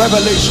grace for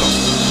revelation.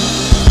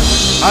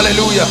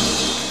 Hallelujah.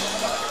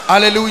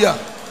 Hallelujah.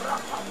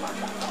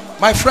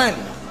 My friend,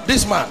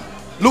 this man,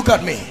 look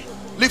at me.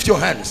 Lift your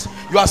hands.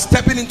 You are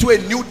stepping into a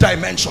new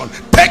dimension.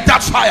 Take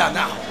that fire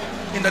now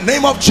in the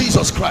name of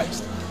Jesus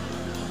Christ.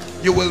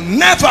 You will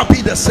never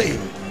be the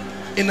same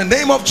in the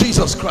name of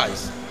Jesus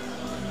Christ.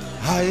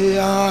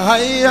 Hiya,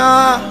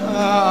 hiya,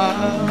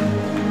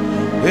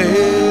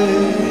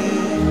 hey,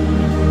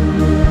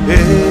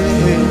 hey,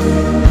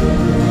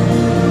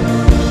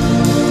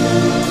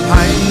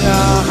 hiya,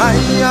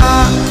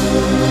 hiya.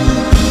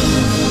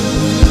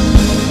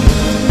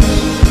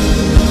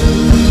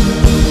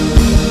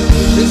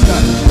 This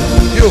guy,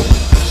 you,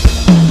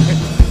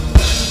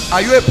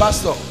 are you a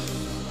pastor?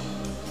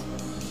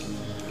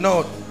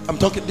 No, I'm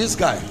talking this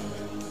guy.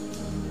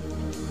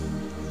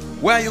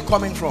 Where are you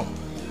coming from?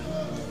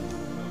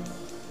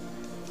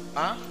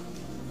 Huh?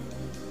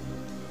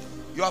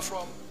 You are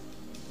from?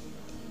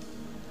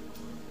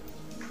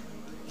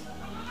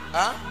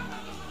 Huh?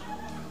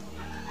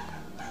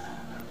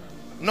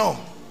 No.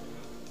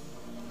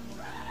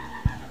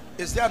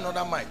 Is there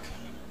another mic?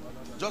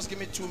 Just give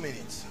me 2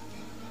 minutes.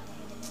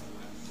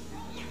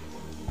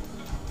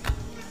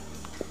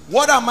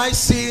 What am I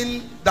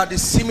seeing that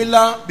is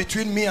similar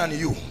between me and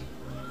you?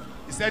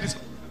 He said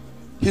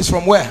he's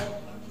from where?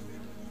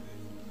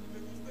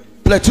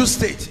 Plateau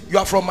State. You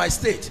are from my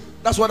state.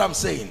 That's what I'm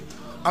saying.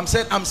 I'm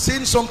saying I'm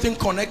seeing something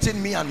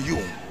connecting me and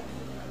you.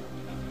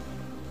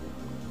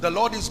 The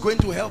Lord is going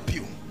to help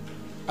you.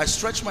 I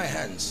stretch my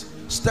hands.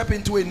 Step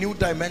into a new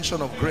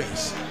dimension of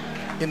grace.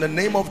 In the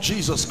name of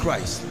Jesus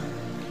Christ.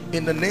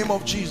 In the name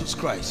of Jesus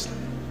Christ.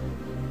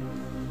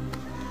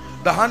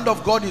 The hand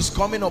of God is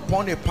coming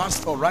upon a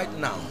pastor right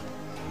now.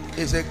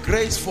 It's a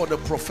grace for the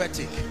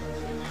prophetic.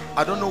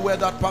 I don't know where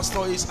that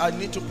pastor is. I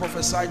need to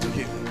prophesy to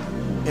him.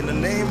 In the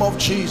name of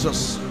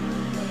Jesus.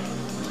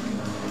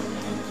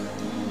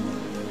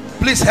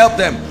 Please help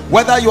them.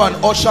 Whether you are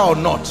an usher or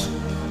not.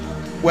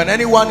 When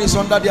anyone is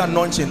under the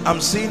anointing, I'm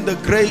seeing the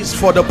grace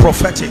for the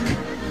prophetic.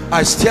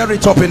 I stir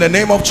it up in the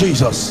name of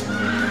Jesus.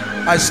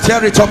 I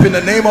stir it up in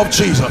the name of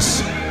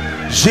Jesus.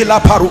 Jila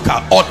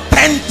Paruka.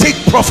 Authentic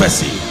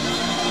prophecy.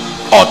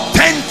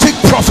 Authentic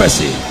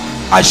prophecy.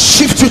 I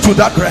shift you to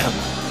that realm.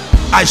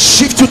 I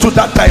shift you to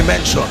that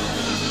dimension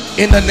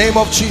in the name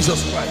of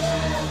Jesus Christ.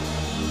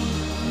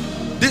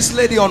 This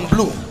lady on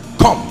blue,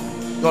 come.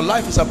 Your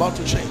life is about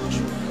to change.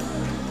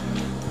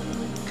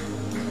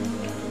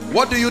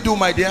 What do you do,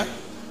 my dear?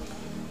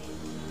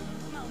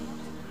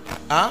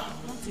 Huh?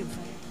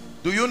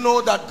 Do you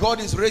know that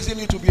God is raising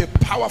you to be a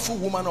powerful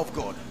woman of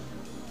God?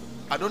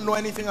 I don't know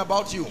anything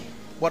about you,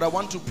 but I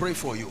want to pray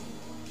for you.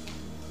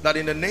 That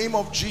in the name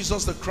of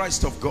Jesus the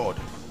Christ of God,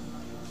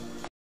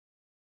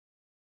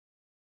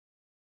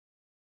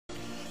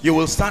 you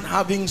will start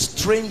having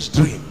strange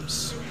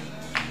dreams,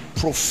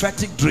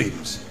 prophetic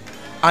dreams,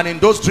 and in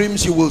those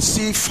dreams you will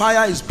see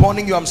fire is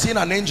burning you. I'm seeing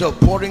an angel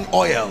pouring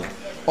oil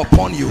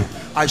upon you.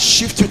 I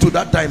shift you to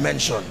that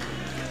dimension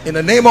in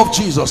the name of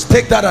Jesus.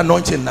 Take that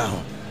anointing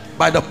now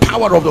by the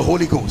power of the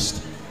Holy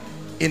Ghost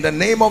in the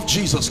name of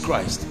Jesus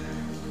Christ.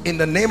 In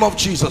the name of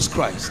Jesus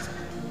Christ.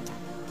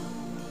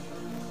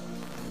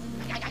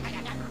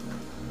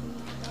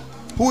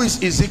 Who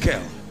is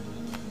Ezekiel?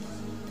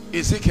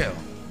 Ezekiel.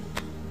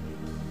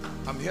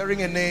 I'm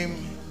hearing a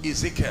name,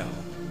 Ezekiel.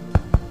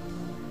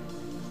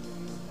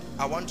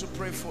 I want to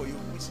pray for you.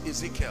 It's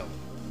Ezekiel.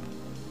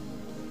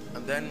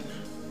 And then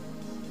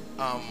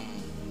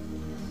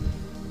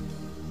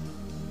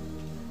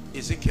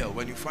Ezekiel,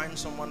 when you find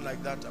someone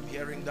like that, I'm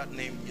hearing that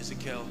name,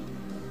 Ezekiel,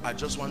 I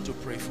just want to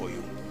pray for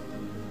you.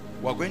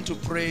 We're going to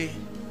pray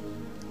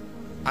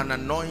and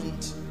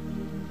anoint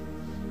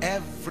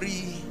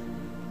every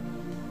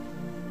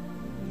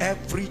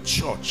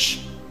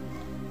church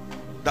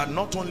that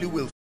not only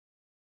will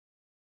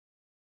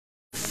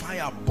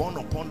fire burn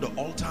upon the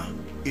altar,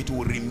 it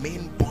will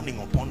remain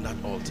burning upon that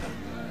altar.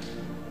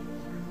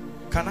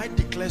 Can I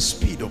declare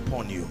speed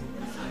upon you?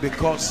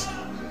 Because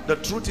the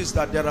truth is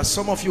that there are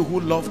some of you who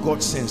love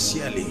God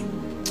sincerely,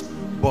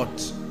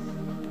 but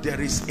there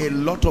is a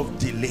lot of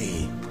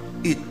delay.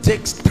 It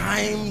takes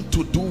time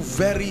to do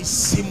very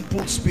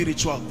simple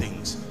spiritual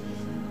things.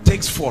 It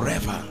takes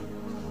forever.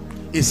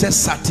 It says,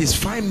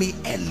 satisfy me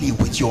early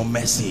with your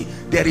mercy.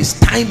 There is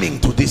timing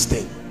to this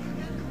thing.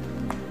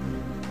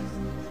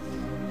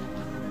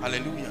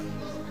 Hallelujah.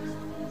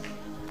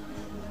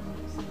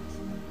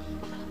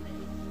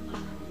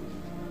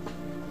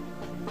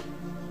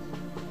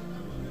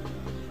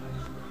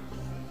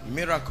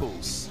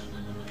 Miracles,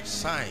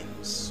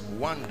 signs,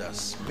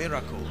 wonders,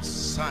 miracles,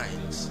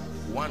 signs,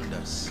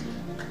 wonders,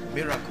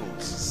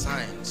 miracles,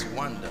 signs,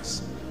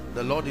 wonders.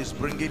 The Lord is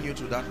bringing you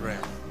to that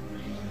realm.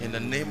 In the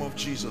name of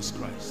Jesus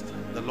Christ,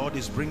 the Lord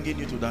is bringing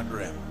you to that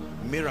realm.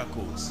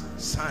 Miracles,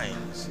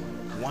 signs,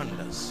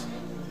 wonders.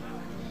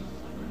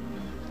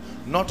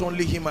 Not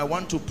only him, I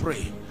want to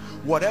pray.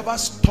 Whatever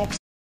stops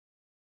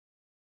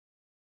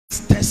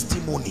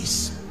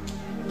testimonies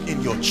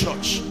in your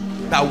church,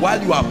 that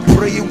while you are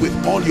praying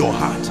with all your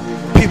heart,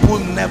 people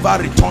never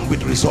return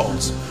with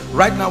results.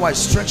 Right now I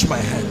stretch my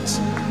hands.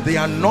 The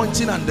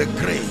anointing and the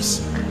grace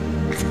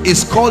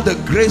is called the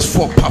grace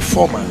for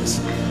performance.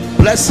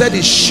 Blessed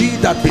is she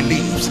that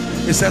believes.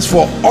 It says,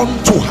 for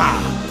unto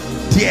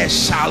her there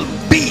shall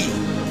be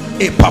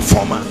a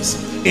performance.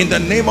 In the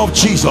name of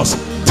Jesus,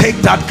 take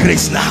that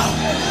grace now.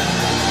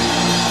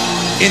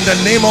 In the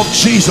name of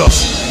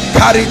Jesus,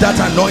 carry that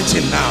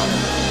anointing now.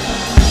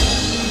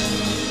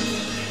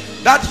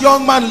 That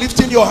young man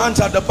lifting your hands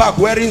at the back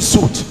wearing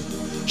suit,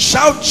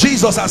 shout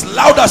Jesus as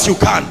loud as you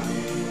can.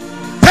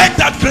 Take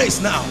that grace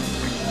now.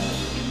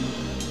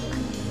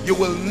 You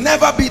will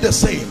never be the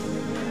same.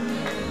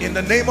 In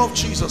the name of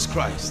Jesus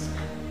Christ.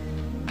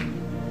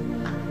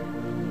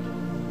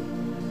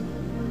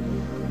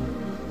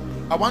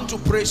 I want to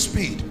pray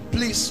speed.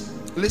 Please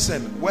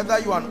listen, whether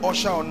you are an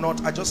usher or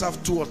not, I just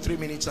have 2 or 3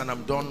 minutes and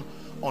I'm done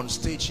on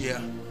stage here.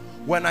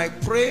 When I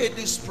pray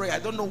this prayer, I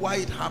don't know why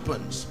it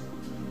happens.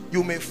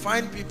 You may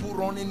find people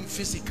running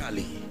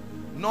physically,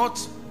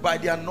 not by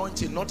the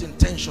anointing, not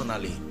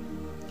intentionally.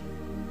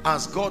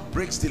 As God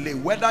breaks delay,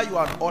 whether you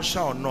are an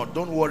usher or not,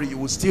 don't worry, you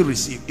will still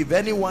receive. If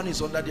anyone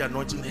is under the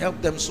anointing,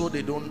 help them so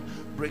they don't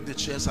break the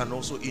chairs and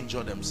also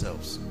injure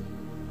themselves.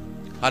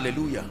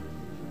 Hallelujah.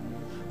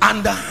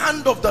 And the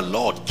hand of the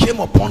Lord came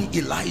upon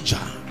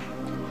Elijah.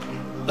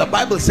 The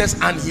Bible says,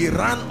 and he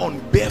ran on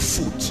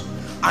barefoot,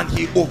 and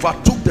he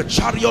overtook the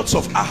chariots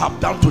of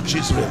Ahab down to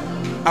Jezreel.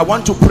 I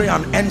want to pray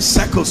and end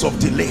cycles of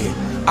delay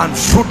and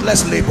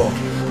fruitless labor.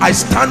 I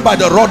stand by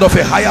the rod of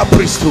a higher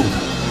priesthood,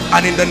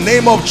 and in the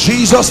name of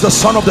Jesus, the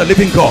Son of the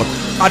living God,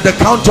 at the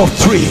count of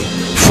 3,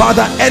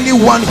 Father,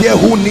 anyone here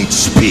who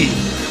needs speed,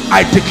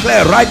 I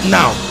declare right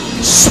now,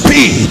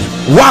 speed.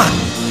 1,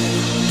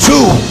 2,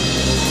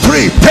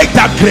 3. Take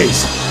that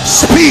grace.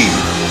 Speed,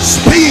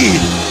 speed,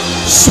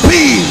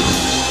 speed,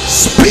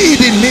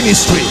 speed in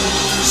ministry,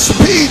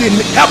 speed in,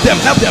 help them,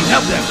 help them,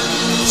 help them.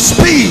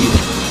 Speed.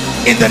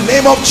 In the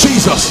name of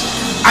Jesus,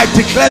 I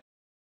declare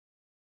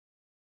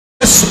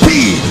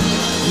speed,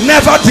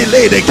 never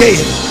delayed again,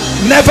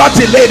 never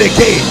delayed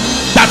again.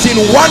 That in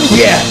 1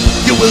 year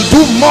you will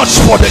do much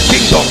for the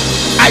kingdom.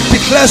 I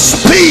declare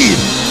speed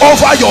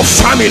over your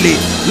family.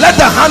 Let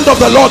the hand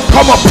of the Lord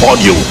come upon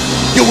you.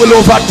 You will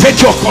overtake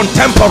your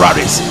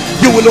contemporaries,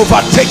 you will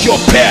overtake your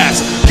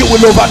peers, you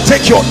will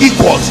overtake your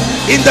equals,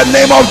 in the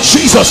name of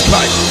Jesus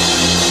Christ.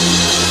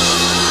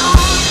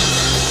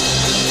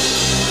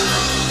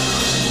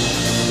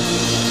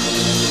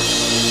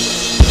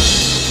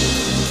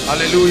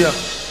 Hallelujah.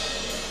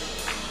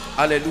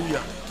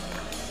 Hallelujah.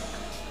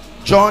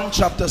 John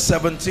chapter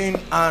 17,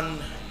 and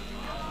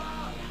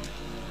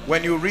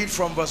when you read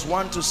from verse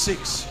 1 to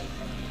 6,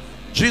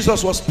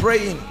 Jesus was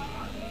praying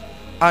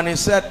and he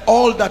said,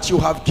 all that you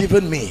have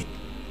given me,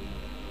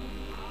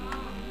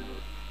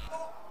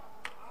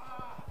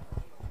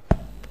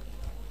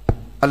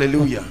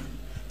 hallelujah,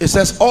 it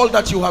says, all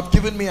that you have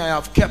given me I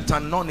have kept,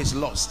 and none is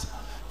lost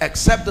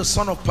except the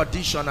son of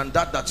perdition, and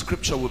that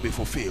scripture will be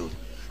fulfilled.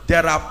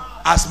 There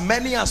are as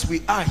many as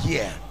we are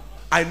here.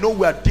 I know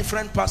we are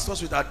different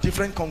pastors with our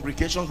different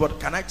congregations, but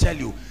can I tell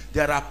you,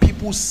 there are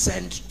people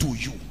sent to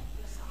you.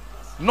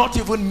 Not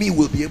even me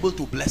will be able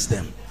to bless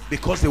them,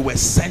 because they were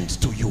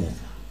sent to you.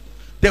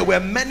 There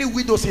were many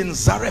widows in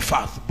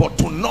Zarephath, but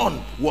to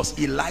none was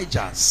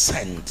Elijah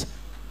sent.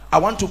 I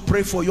want to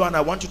pray for you, and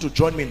I want you to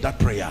join me in that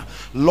prayer.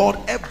 Lord,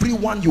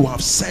 everyone you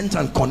have sent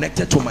and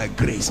connected to my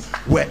grace,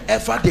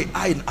 wherever they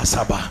are in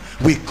Asaba,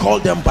 we call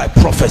them by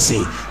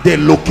prophecy. They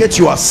locate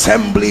your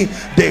assembly,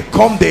 they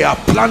come, they are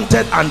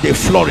planted, and they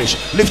flourish.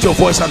 Lift your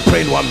voice and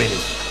pray in 1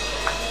 minute.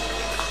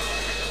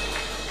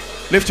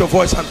 Lift your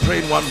voice and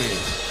pray in 1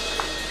 minute.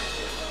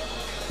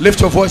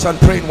 Lift your voice and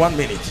pray in 1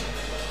 minute.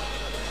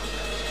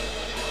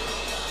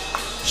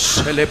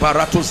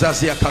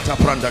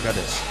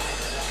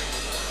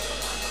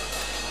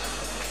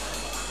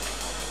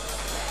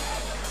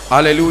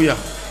 Hallelujah.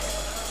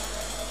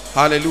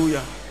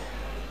 Hallelujah.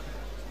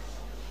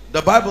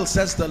 The Bible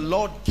says the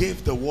Lord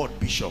gave the word,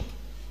 Bishop.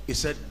 He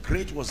said,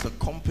 great was the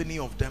company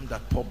of them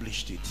that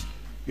published it.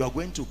 You are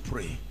going to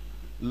pray,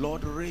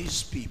 Lord,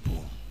 raise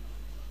people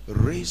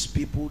Raise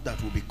people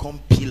that will become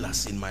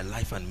pillars in my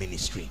life and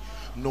ministry.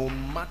 No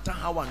matter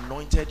how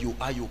anointed you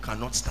are, you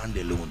cannot stand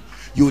alone.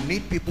 You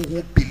need people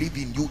who believe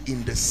in you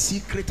in the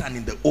secret and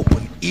in the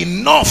open,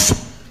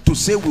 enough to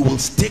say we will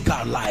stake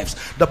our lives.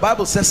 The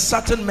Bible says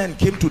certain men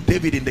came to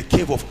David in the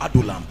cave of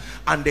Adullam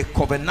and they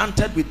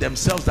covenanted with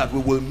themselves that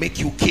we will make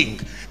you king.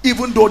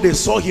 Even though they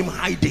saw him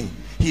hiding,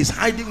 his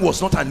hiding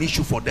was not an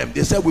issue for them.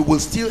 They said, we will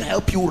still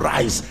help you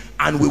rise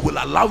and we will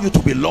allow you to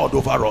be Lord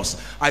over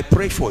us. I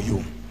pray for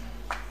you.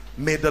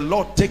 May the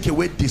Lord take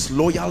away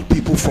disloyal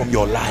people from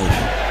your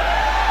life.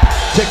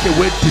 Take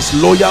away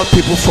disloyal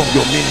people from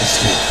your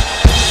ministry.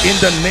 In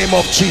the name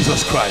of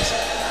Jesus Christ.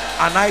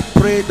 And I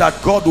pray that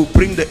God will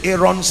bring the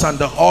Aarons and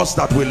the horse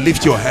that will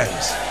lift your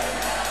hands.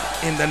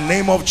 In the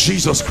name of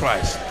Jesus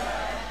Christ.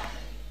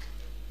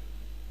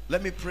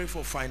 Let me pray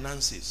for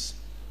finances.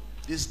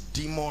 This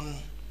demon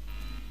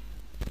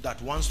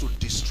that wants to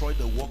destroy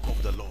the work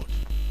of the Lord.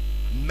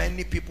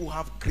 Many people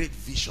have great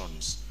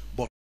visions,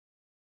 but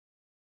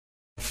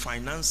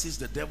finances,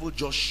 the devil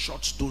just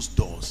shuts those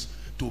doors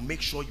to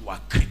make sure you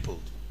are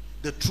crippled.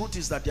 The truth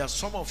is that there are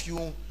some of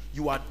you,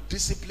 you are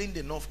disciplined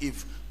enough.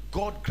 If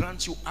God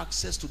grants you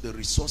access to the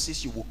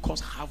resources, you will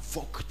cause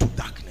havoc to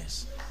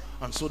darkness.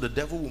 And so the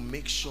devil will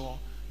make sure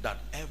that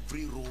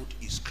every road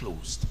is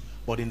closed.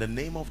 But in the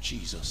name of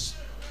Jesus,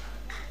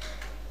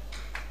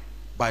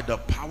 by the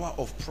power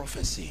of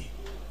prophecy,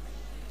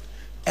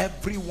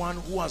 everyone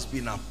who has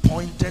been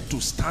appointed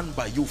to stand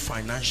by you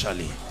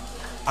financially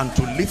and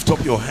to lift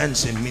up your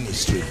hands in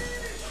ministry,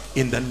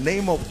 in the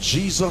name of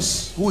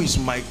Jesus, who is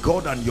my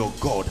God and your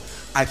God,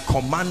 I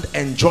command,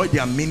 enjoy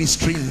their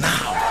ministry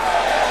now.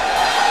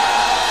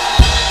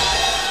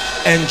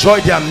 Enjoy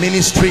their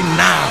ministry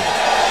now.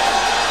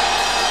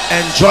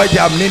 Enjoy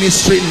their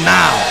ministry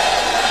now.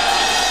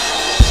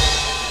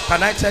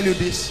 Can I tell you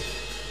this?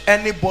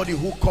 Anybody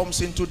who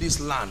comes into this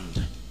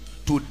land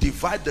to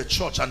divide the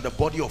church and the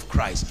body of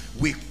Christ,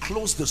 we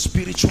close the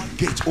spiritual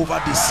gate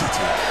over this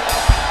city.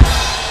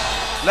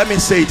 Let me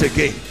say it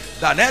again,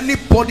 that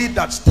anybody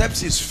that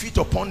steps his feet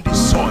upon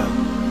this soil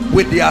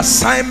with the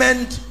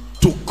assignment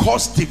to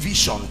cause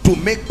division, to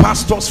make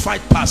pastors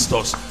fight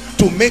pastors,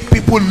 to make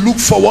people look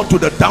forward to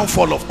the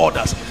downfall of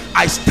others,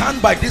 I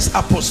stand by this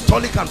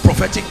apostolic and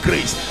prophetic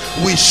grace.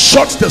 We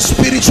shut the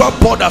spiritual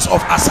borders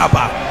of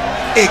Asaba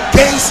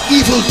against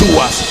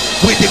evildoers.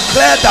 We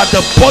declare that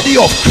the body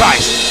of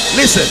Christ,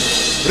 listen,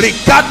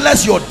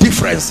 regardless your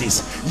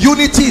differences,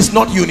 unity is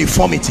not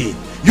uniformity.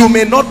 You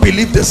may not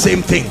believe the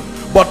same thing,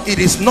 but it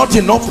is not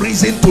enough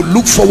reason to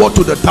look forward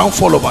to the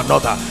downfall of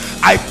another.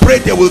 I pray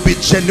there will be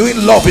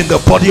genuine love in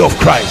the body of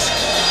Christ,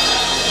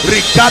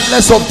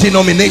 regardless of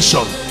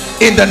denomination.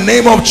 In the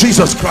name of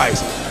Jesus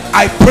Christ,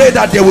 I pray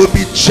that there will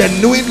be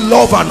genuine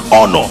love and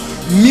honor,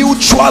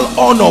 mutual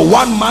honor,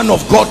 one man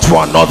of God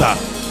to another.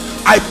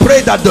 I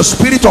pray that the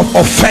spirit of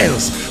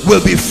offense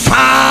will be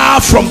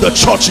far from the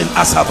church in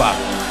Asaba.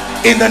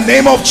 In the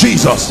name of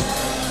Jesus,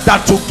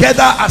 that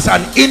together as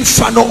an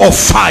inferno of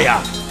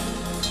fire,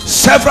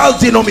 several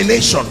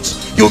denominations,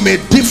 you may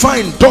differ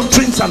in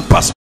doctrines and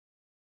perspectives,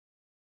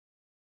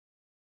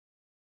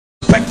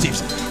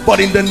 but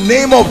in the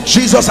name of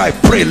Jesus I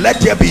pray, let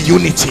there be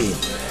unity.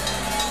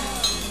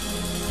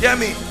 Hear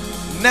me.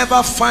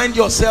 Never find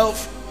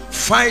yourself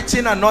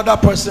fighting another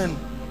person,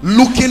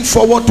 looking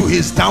forward to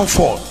his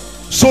downfall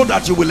so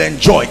that you will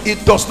enjoy.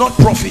 It does not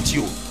profit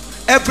you.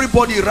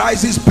 Everybody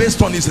rises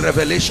based on his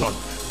revelation.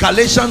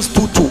 Galatians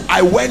 2:2,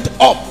 I went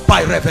up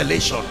by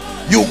revelation.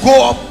 You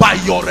go up by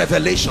your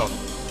revelation.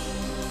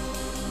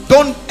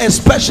 Don't,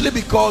 especially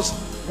because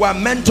we're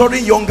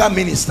mentoring younger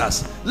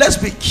ministers, let's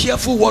be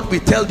careful what we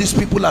tell these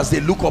people as they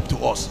look up to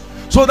us,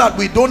 so that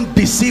we don't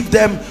deceive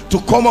them to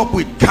come up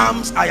with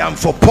camps. I am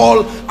for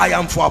Paul, I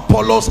am for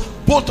Apollos.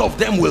 Both of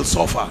them will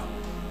suffer.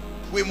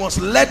 We must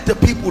let the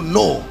people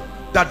know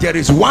that there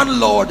is one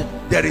Lord,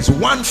 there is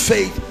one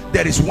faith,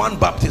 there is one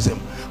baptism.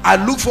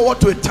 I look forward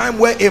to a time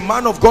where a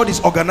man of God is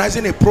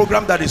organizing a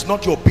program that is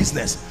not your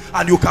business,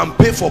 and you can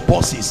pay for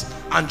bosses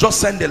and just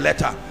send a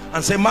letter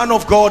and say, man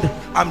of God,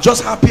 I'm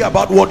just happy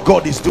about what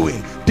God is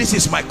doing. This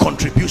is my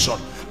contribution.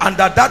 And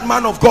that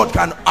man of God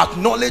can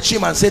acknowledge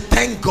him and say,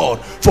 thank God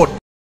for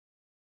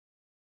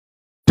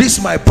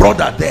this, my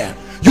brother there.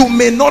 You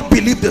may not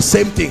believe the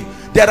same thing.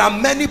 There are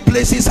many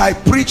places I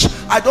preach,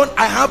 I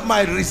have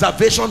my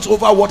reservations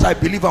over what I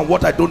believe and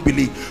what I don't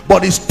believe,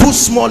 but it's too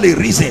small a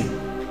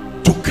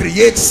reason to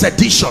create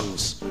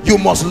seditions. You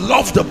must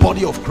love the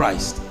body of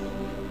Christ.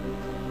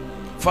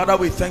 Father,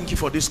 we thank you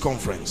for this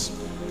conference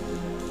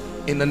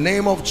in the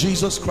name of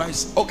Jesus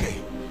Christ. Okay,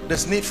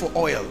 there's need for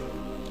oil.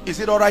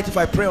 Is it all right if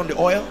I pray on the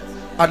oil?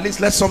 At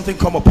least let something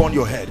come upon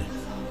your head.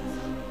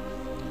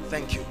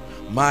 Thank you.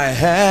 My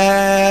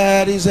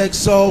head is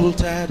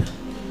exalted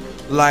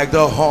like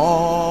the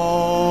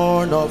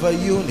horn of a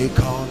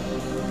unicorn,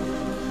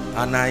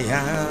 and I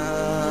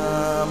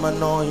am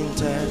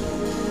anointed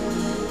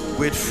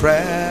with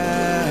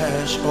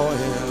fresh oil.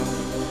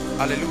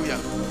 Hallelujah.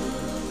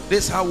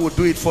 This is how we'll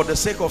do it. For the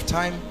sake of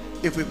time,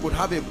 if we could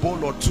have a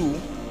bowl or two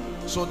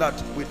so that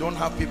we don't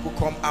have people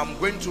come. I'm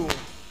going to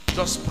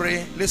Just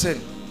pray. Listen,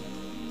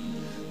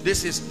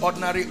 this is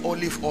ordinary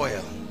olive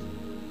oil.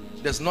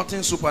 There's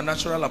nothing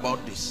supernatural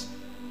about this.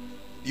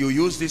 You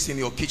use this in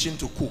your kitchen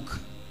to cook.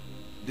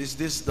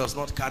 This does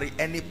not carry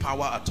any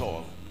power at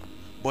all.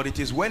 But it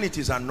is when it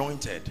is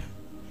anointed,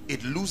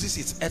 it loses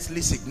its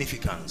earthly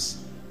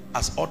significance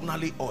as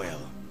ordinary oil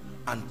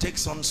and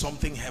takes on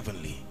something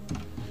heavenly.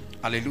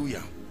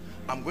 Hallelujah.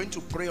 I'm going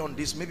to pray on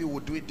this. Maybe we'll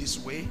do it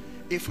this way.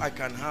 If I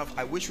can have,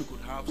 I wish we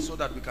could have, so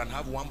that we can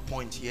have one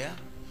point here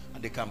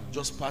and they can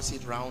just pass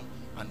it round,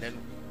 and then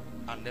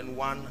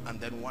one,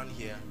 and then one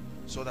here,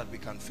 so that we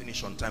can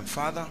finish on time.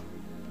 Father,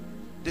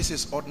 this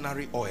is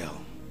ordinary oil,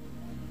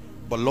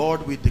 but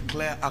Lord, we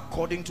declare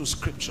according to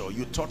scripture,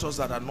 you taught us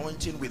that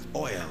anointing with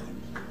oil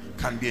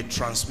can be a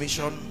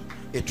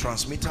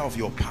transmitter of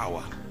your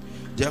power.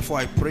 Therefore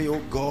I pray,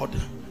 oh God,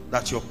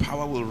 that your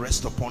power will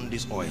rest upon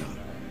this oil.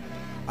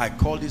 I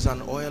call this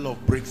an oil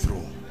of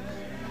breakthrough.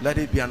 Let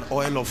it be an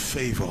oil of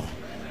favor.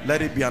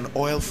 Let it be an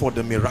oil for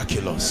the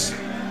miraculous.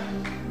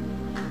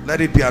 Let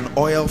it be an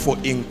oil for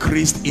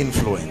increased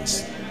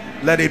influence.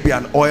 Let it be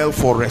an oil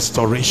for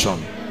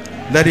restoration.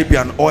 Let it be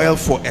an oil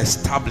for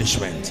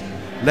establishment.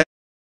 Let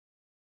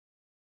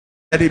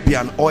it be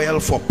an oil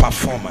for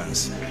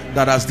performance.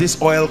 That as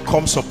this oil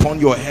comes upon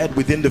your head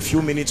within the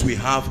few minutes we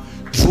have,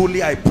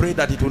 truly I pray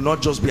that it will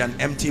not just be an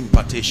empty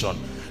impartation,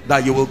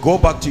 that you will go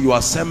back to your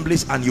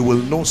assemblies and you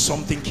will know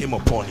something came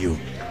upon you.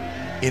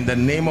 In the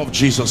name of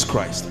Jesus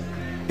Christ.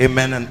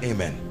 Amen and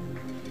amen.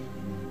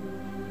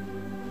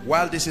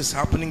 While this is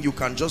happening, you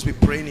can just be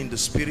praying in the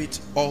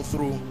spirit all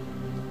through,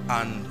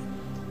 and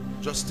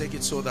just take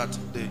it so that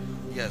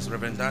yes,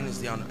 Reverend Dan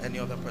is there, and any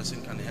other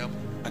person can help.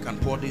 I can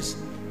pour this.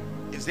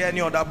 Is there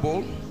any other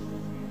bowl?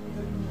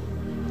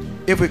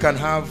 If we can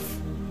have,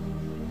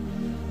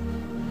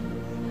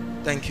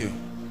 thank you.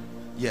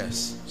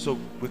 Yes, so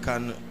we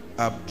can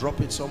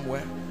drop it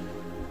somewhere.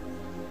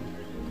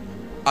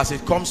 As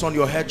it comes on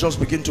your head, just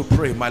begin to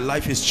pray. My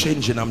life is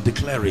changing, I'm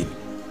declaring.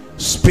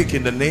 Speak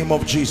in the name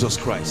of Jesus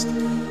Christ.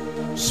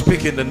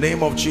 Speak in the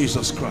name of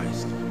Jesus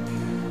Christ.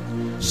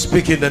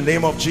 Speak in the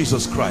name of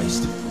Jesus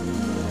Christ.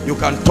 You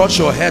can touch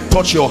your head,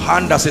 touch your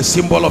hand as a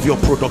symbol of your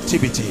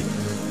productivity,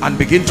 and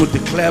begin to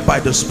declare by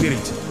the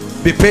Spirit.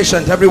 Be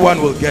patient,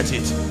 everyone will get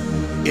it.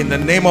 In the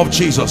name of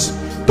Jesus.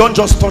 Don't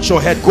just touch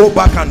your head, go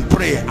back and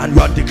pray, and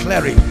you are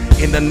declaring,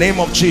 in the name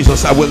of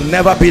Jesus, I will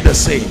never be the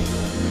same.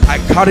 I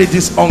carry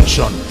this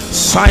unction,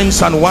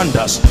 signs and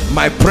wonders,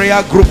 my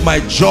prayer group, my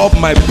job,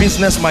 my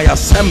business, my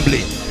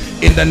assembly,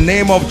 in the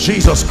name of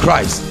Jesus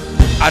Christ.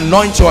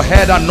 Anoint your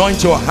head,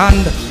 anoint your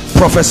hand,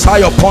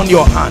 prophesy upon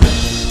your hand.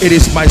 It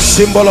is my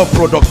symbol of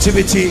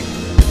productivity.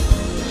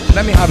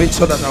 Let me have it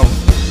so that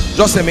I'll,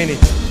 just a minute.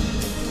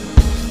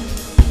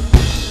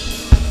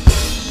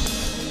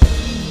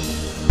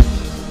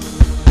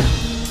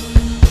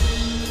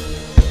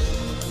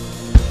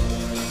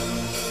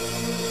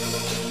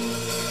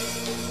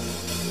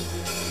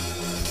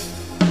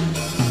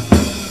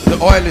 The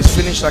oil is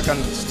finished. I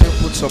can still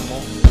put some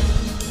more.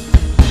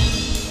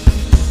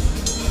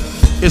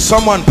 Is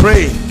someone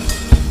praying?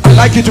 I'd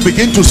like you to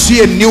begin to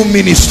see a new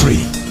ministry.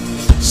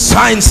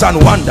 Signs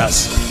and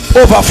wonders,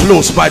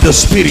 overflows by the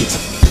Spirit.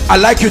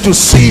 I'd like you to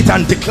see it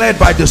and declared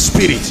by the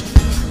Spirit.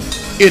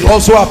 It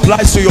also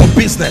applies to your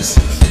business.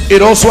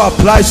 It also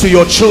applies to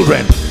your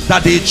children.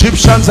 That the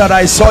Egyptians that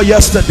I saw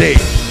yesterday,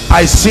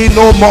 I see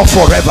no more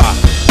forever.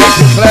 I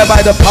declare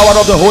by the power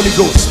of the Holy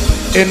Ghost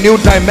a new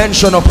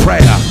dimension of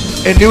prayer,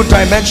 a new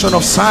dimension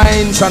of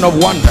signs and of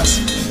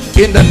wonders.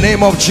 In the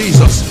name of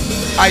Jesus,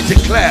 I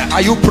declare.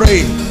 Are you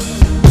praying?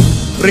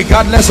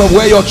 Regardless of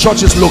where your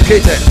church is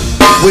located,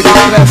 we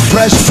declare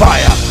fresh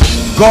fire.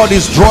 God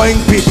is drawing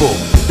people.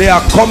 They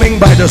are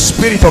coming by the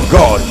Spirit of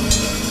God.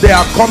 They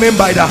are coming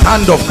by the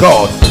hand of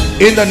God.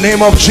 In the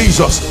name of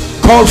Jesus,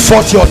 call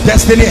forth your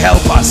destiny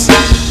helpers.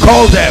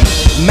 Call them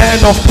men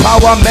of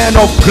power, men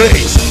of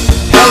grace,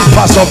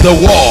 helpers of the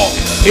war.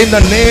 In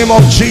the name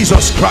of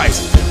Jesus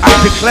Christ, I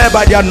declare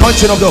by the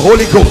anointing of the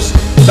Holy Ghost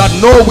that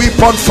no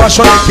weapon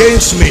fashioned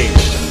against me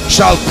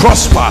shall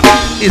prosper.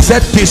 Is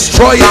that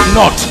destroy it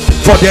not,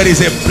 for there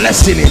is a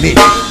blessing in it.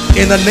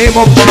 In the name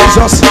of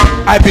Jesus,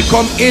 I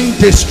become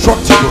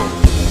indestructible.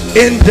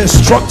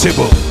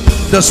 Indestructible.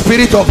 The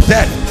spirit of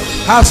death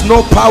has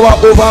no power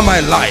over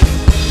my life.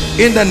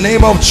 In the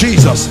name of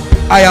Jesus,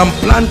 I am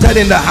planted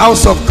in the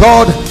house of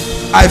God.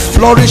 I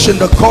flourish in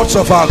the courts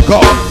of our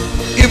God.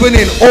 Even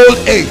in old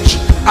age,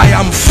 I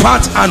am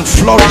fat and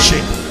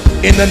flourishing.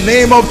 In the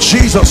name of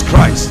Jesus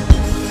Christ.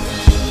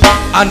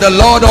 And the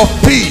Lord of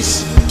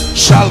peace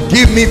shall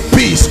give me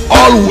peace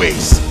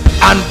always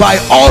and by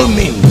all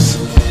means.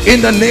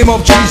 In the name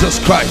of Jesus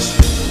Christ.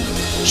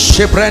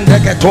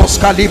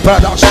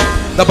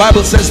 The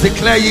Bible says,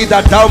 declare ye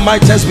that thou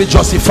mightest be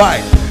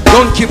justified.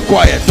 Don't keep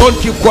quiet. Don't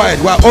keep quiet.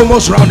 We are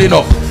almost rounding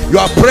up. You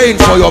are praying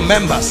for your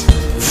members.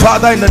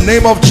 Father, in the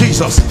name of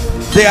Jesus,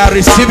 they are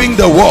receiving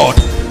the word.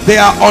 They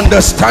are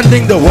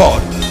understanding the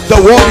word.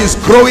 The word is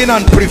growing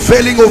and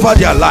prevailing over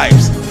their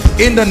lives.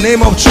 In the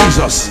name of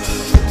Jesus.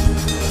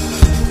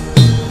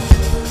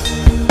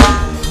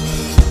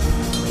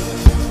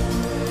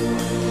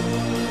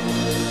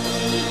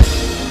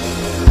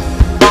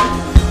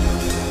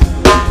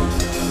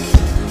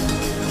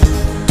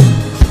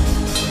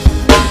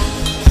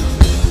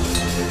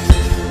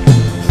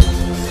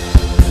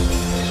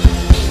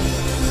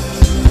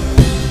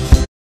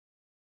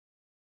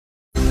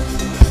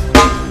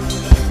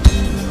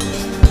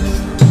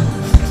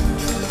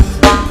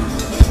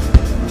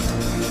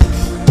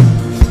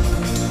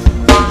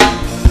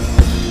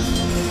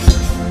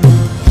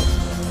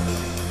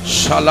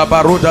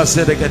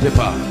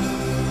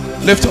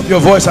 Lift up your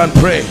voice and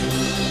pray.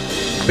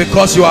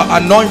 Because you are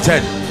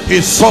anointed,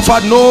 he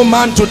suffered no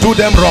man to do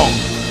them wrong.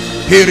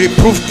 He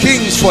reproved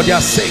kings for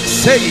their sake,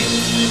 saying,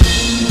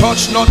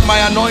 touch not my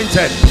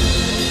anointed,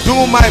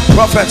 do my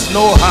prophets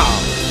no harm.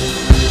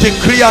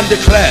 Decree and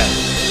declare.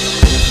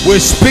 We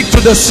speak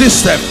to the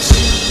systems.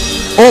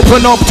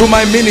 Open up to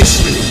my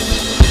ministry.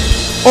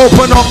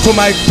 Open up to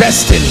my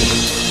destiny.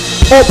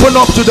 Open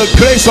up to the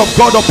grace of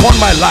God upon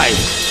my life.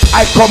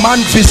 I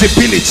command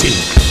visibility.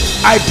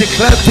 I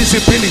declare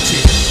visibility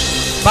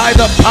by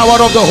the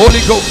power of the Holy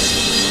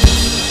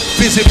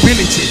Ghost.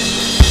 Visibility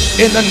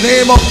in the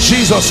name of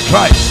Jesus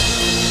Christ.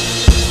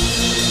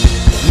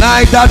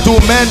 Neither do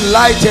men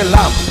light a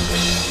lamp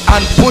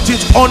and put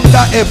it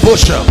under a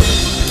bushel.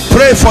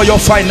 Pray for your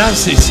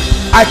finances.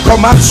 I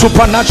command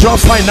supernatural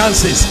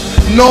finances.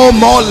 No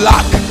more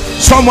lack.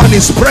 Someone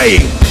is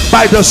praying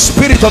by the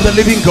Spirit of the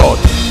living God.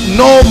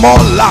 No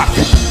more lack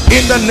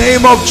in the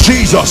name of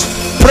Jesus.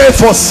 Pray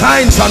for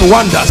signs and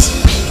wonders.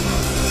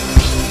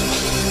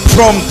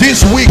 From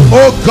this week,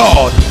 oh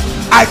God,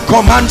 I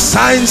command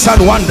signs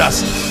and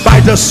wonders by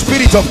the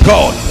Spirit of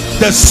God.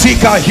 The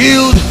sick are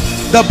healed,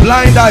 the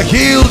blind are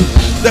healed,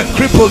 the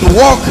crippled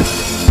walk.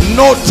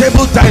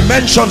 Notable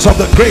dimensions of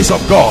the grace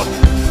of God.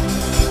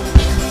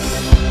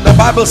 The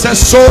Bible says,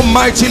 so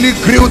mightily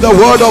grew the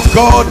word of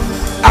God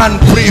and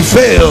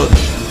prevailed.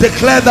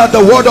 Declare that the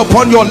word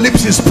upon your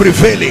lips is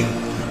prevailing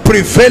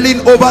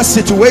over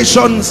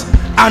situations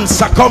and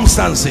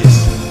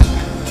circumstances.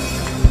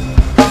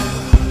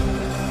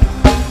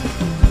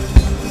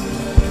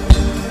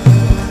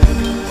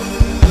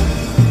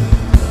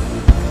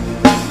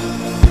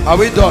 Are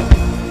we done?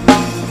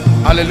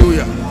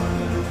 Hallelujah.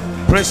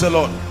 Praise the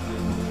Lord.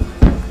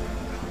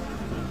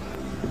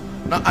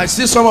 Now I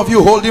see some of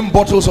you holding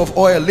bottles of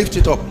oil. Lift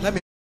it up. Let me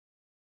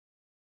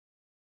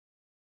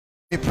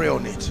pray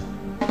on it.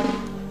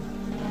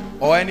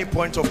 Or any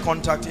point of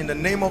contact in the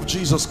name of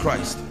Jesus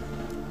Christ.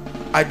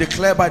 I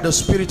declare by the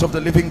Spirit of the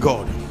living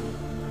God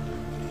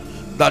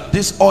that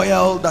this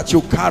oil that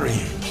you carry,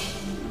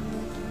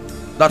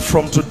 that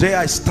from today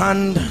I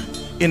stand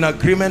in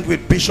agreement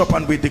with Bishop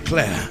and we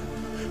declare,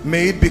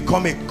 may it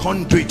become a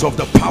conduit of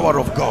the power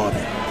of God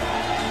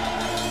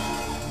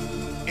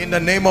in the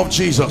name of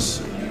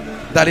Jesus.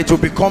 That it will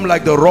become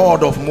like the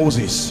rod of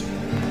Moses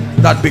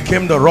that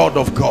became the rod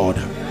of God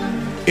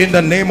in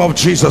the name of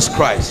Jesus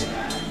Christ.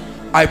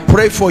 I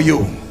pray for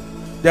you.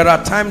 There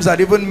are times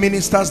that even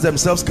ministers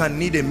themselves can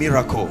need a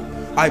miracle.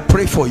 I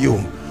pray for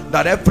you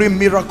that every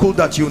miracle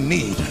that you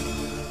need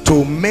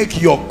to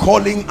make your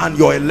calling and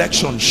your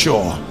election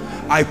sure,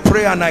 I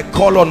pray and I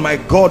call on my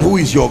God who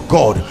is your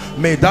God.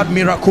 May that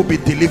miracle be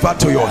delivered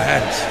to your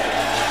hands.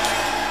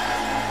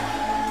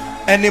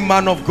 Any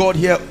man of God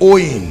here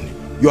owing,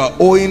 you are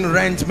owing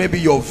rent, maybe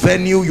your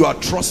venue, you are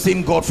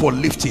trusting God for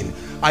lifting.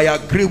 I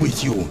agree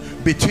with you.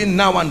 Between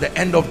now and the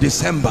end of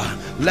December,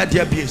 let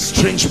there be a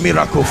strange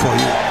miracle for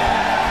you.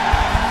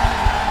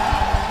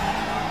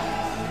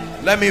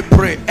 Let me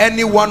pray.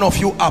 Any one of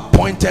you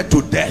appointed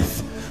to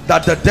death,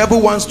 that the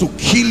devil wants to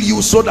kill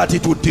you so that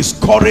it will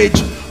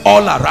discourage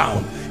all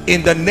around,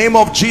 in the name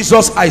of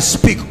Jesus I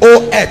speak.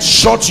 Oh earth,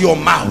 shut your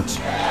mouth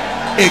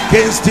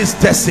against these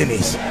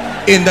destinies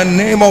in the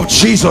name of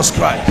Jesus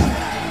Christ.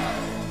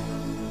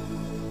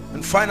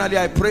 And finally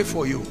I pray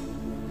for you,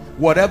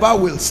 whatever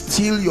will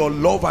steal your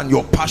love and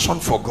your passion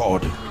for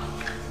God,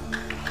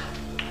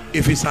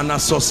 if it's an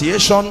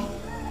association,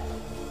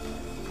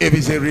 if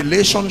it's a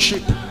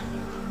relationship,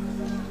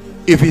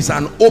 if it's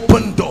an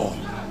open door,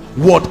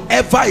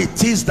 whatever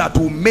it is that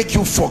will make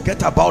you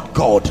forget about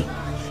God,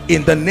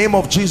 in the name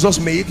of Jesus,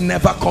 may it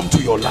never come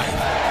to your life.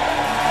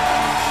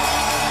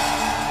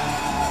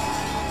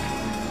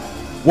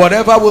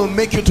 Whatever will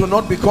make you to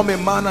not become a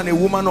man and a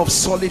woman of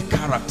solid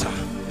character,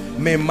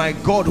 may my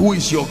God who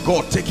is your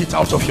God take it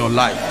out of your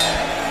life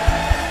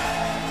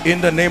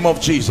in the name of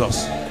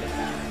Jesus.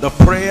 The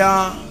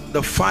prayer,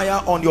 the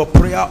fire on your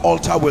prayer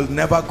altar will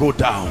never go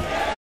down.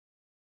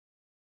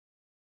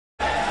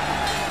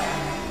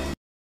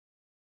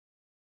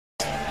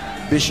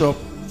 Bishop,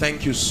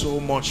 thank you so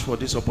much for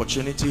this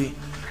opportunity,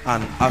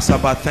 and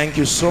Asaba, thank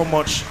you so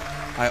much.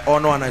 I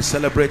honor and I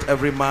celebrate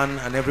every man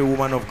and every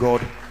woman of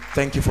God.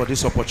 Thank you for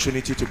this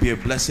opportunity to be a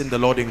blessing. The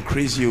Lord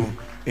increase you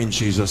in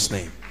Jesus'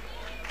 name.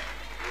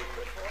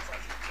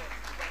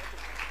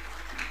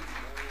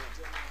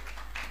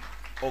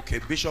 Okay,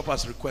 Bishop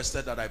has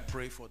requested that I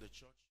pray for the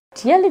church.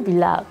 Dearly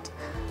beloved,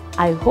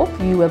 I hope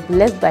you were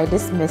blessed by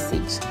this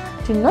message.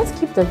 Do not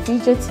keep the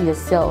video to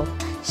yourself.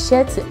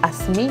 Share to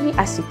as many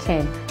as you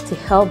can to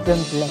help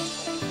them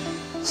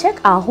bless.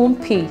 Check our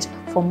homepage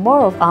for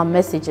more of our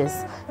messages.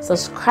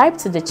 Subscribe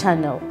to the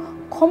channel,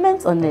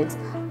 comment on it,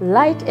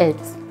 like it.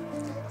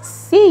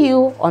 See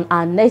you on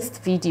our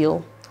next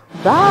video.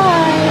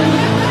 Bye.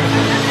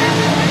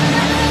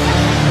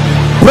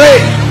 Pray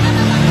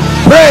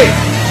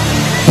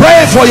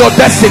for your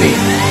destiny.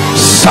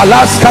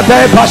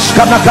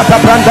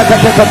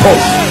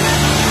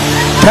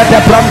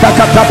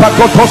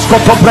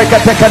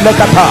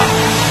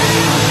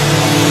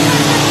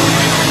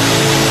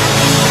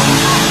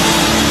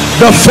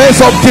 the phase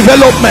of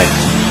development.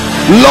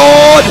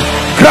 Lord,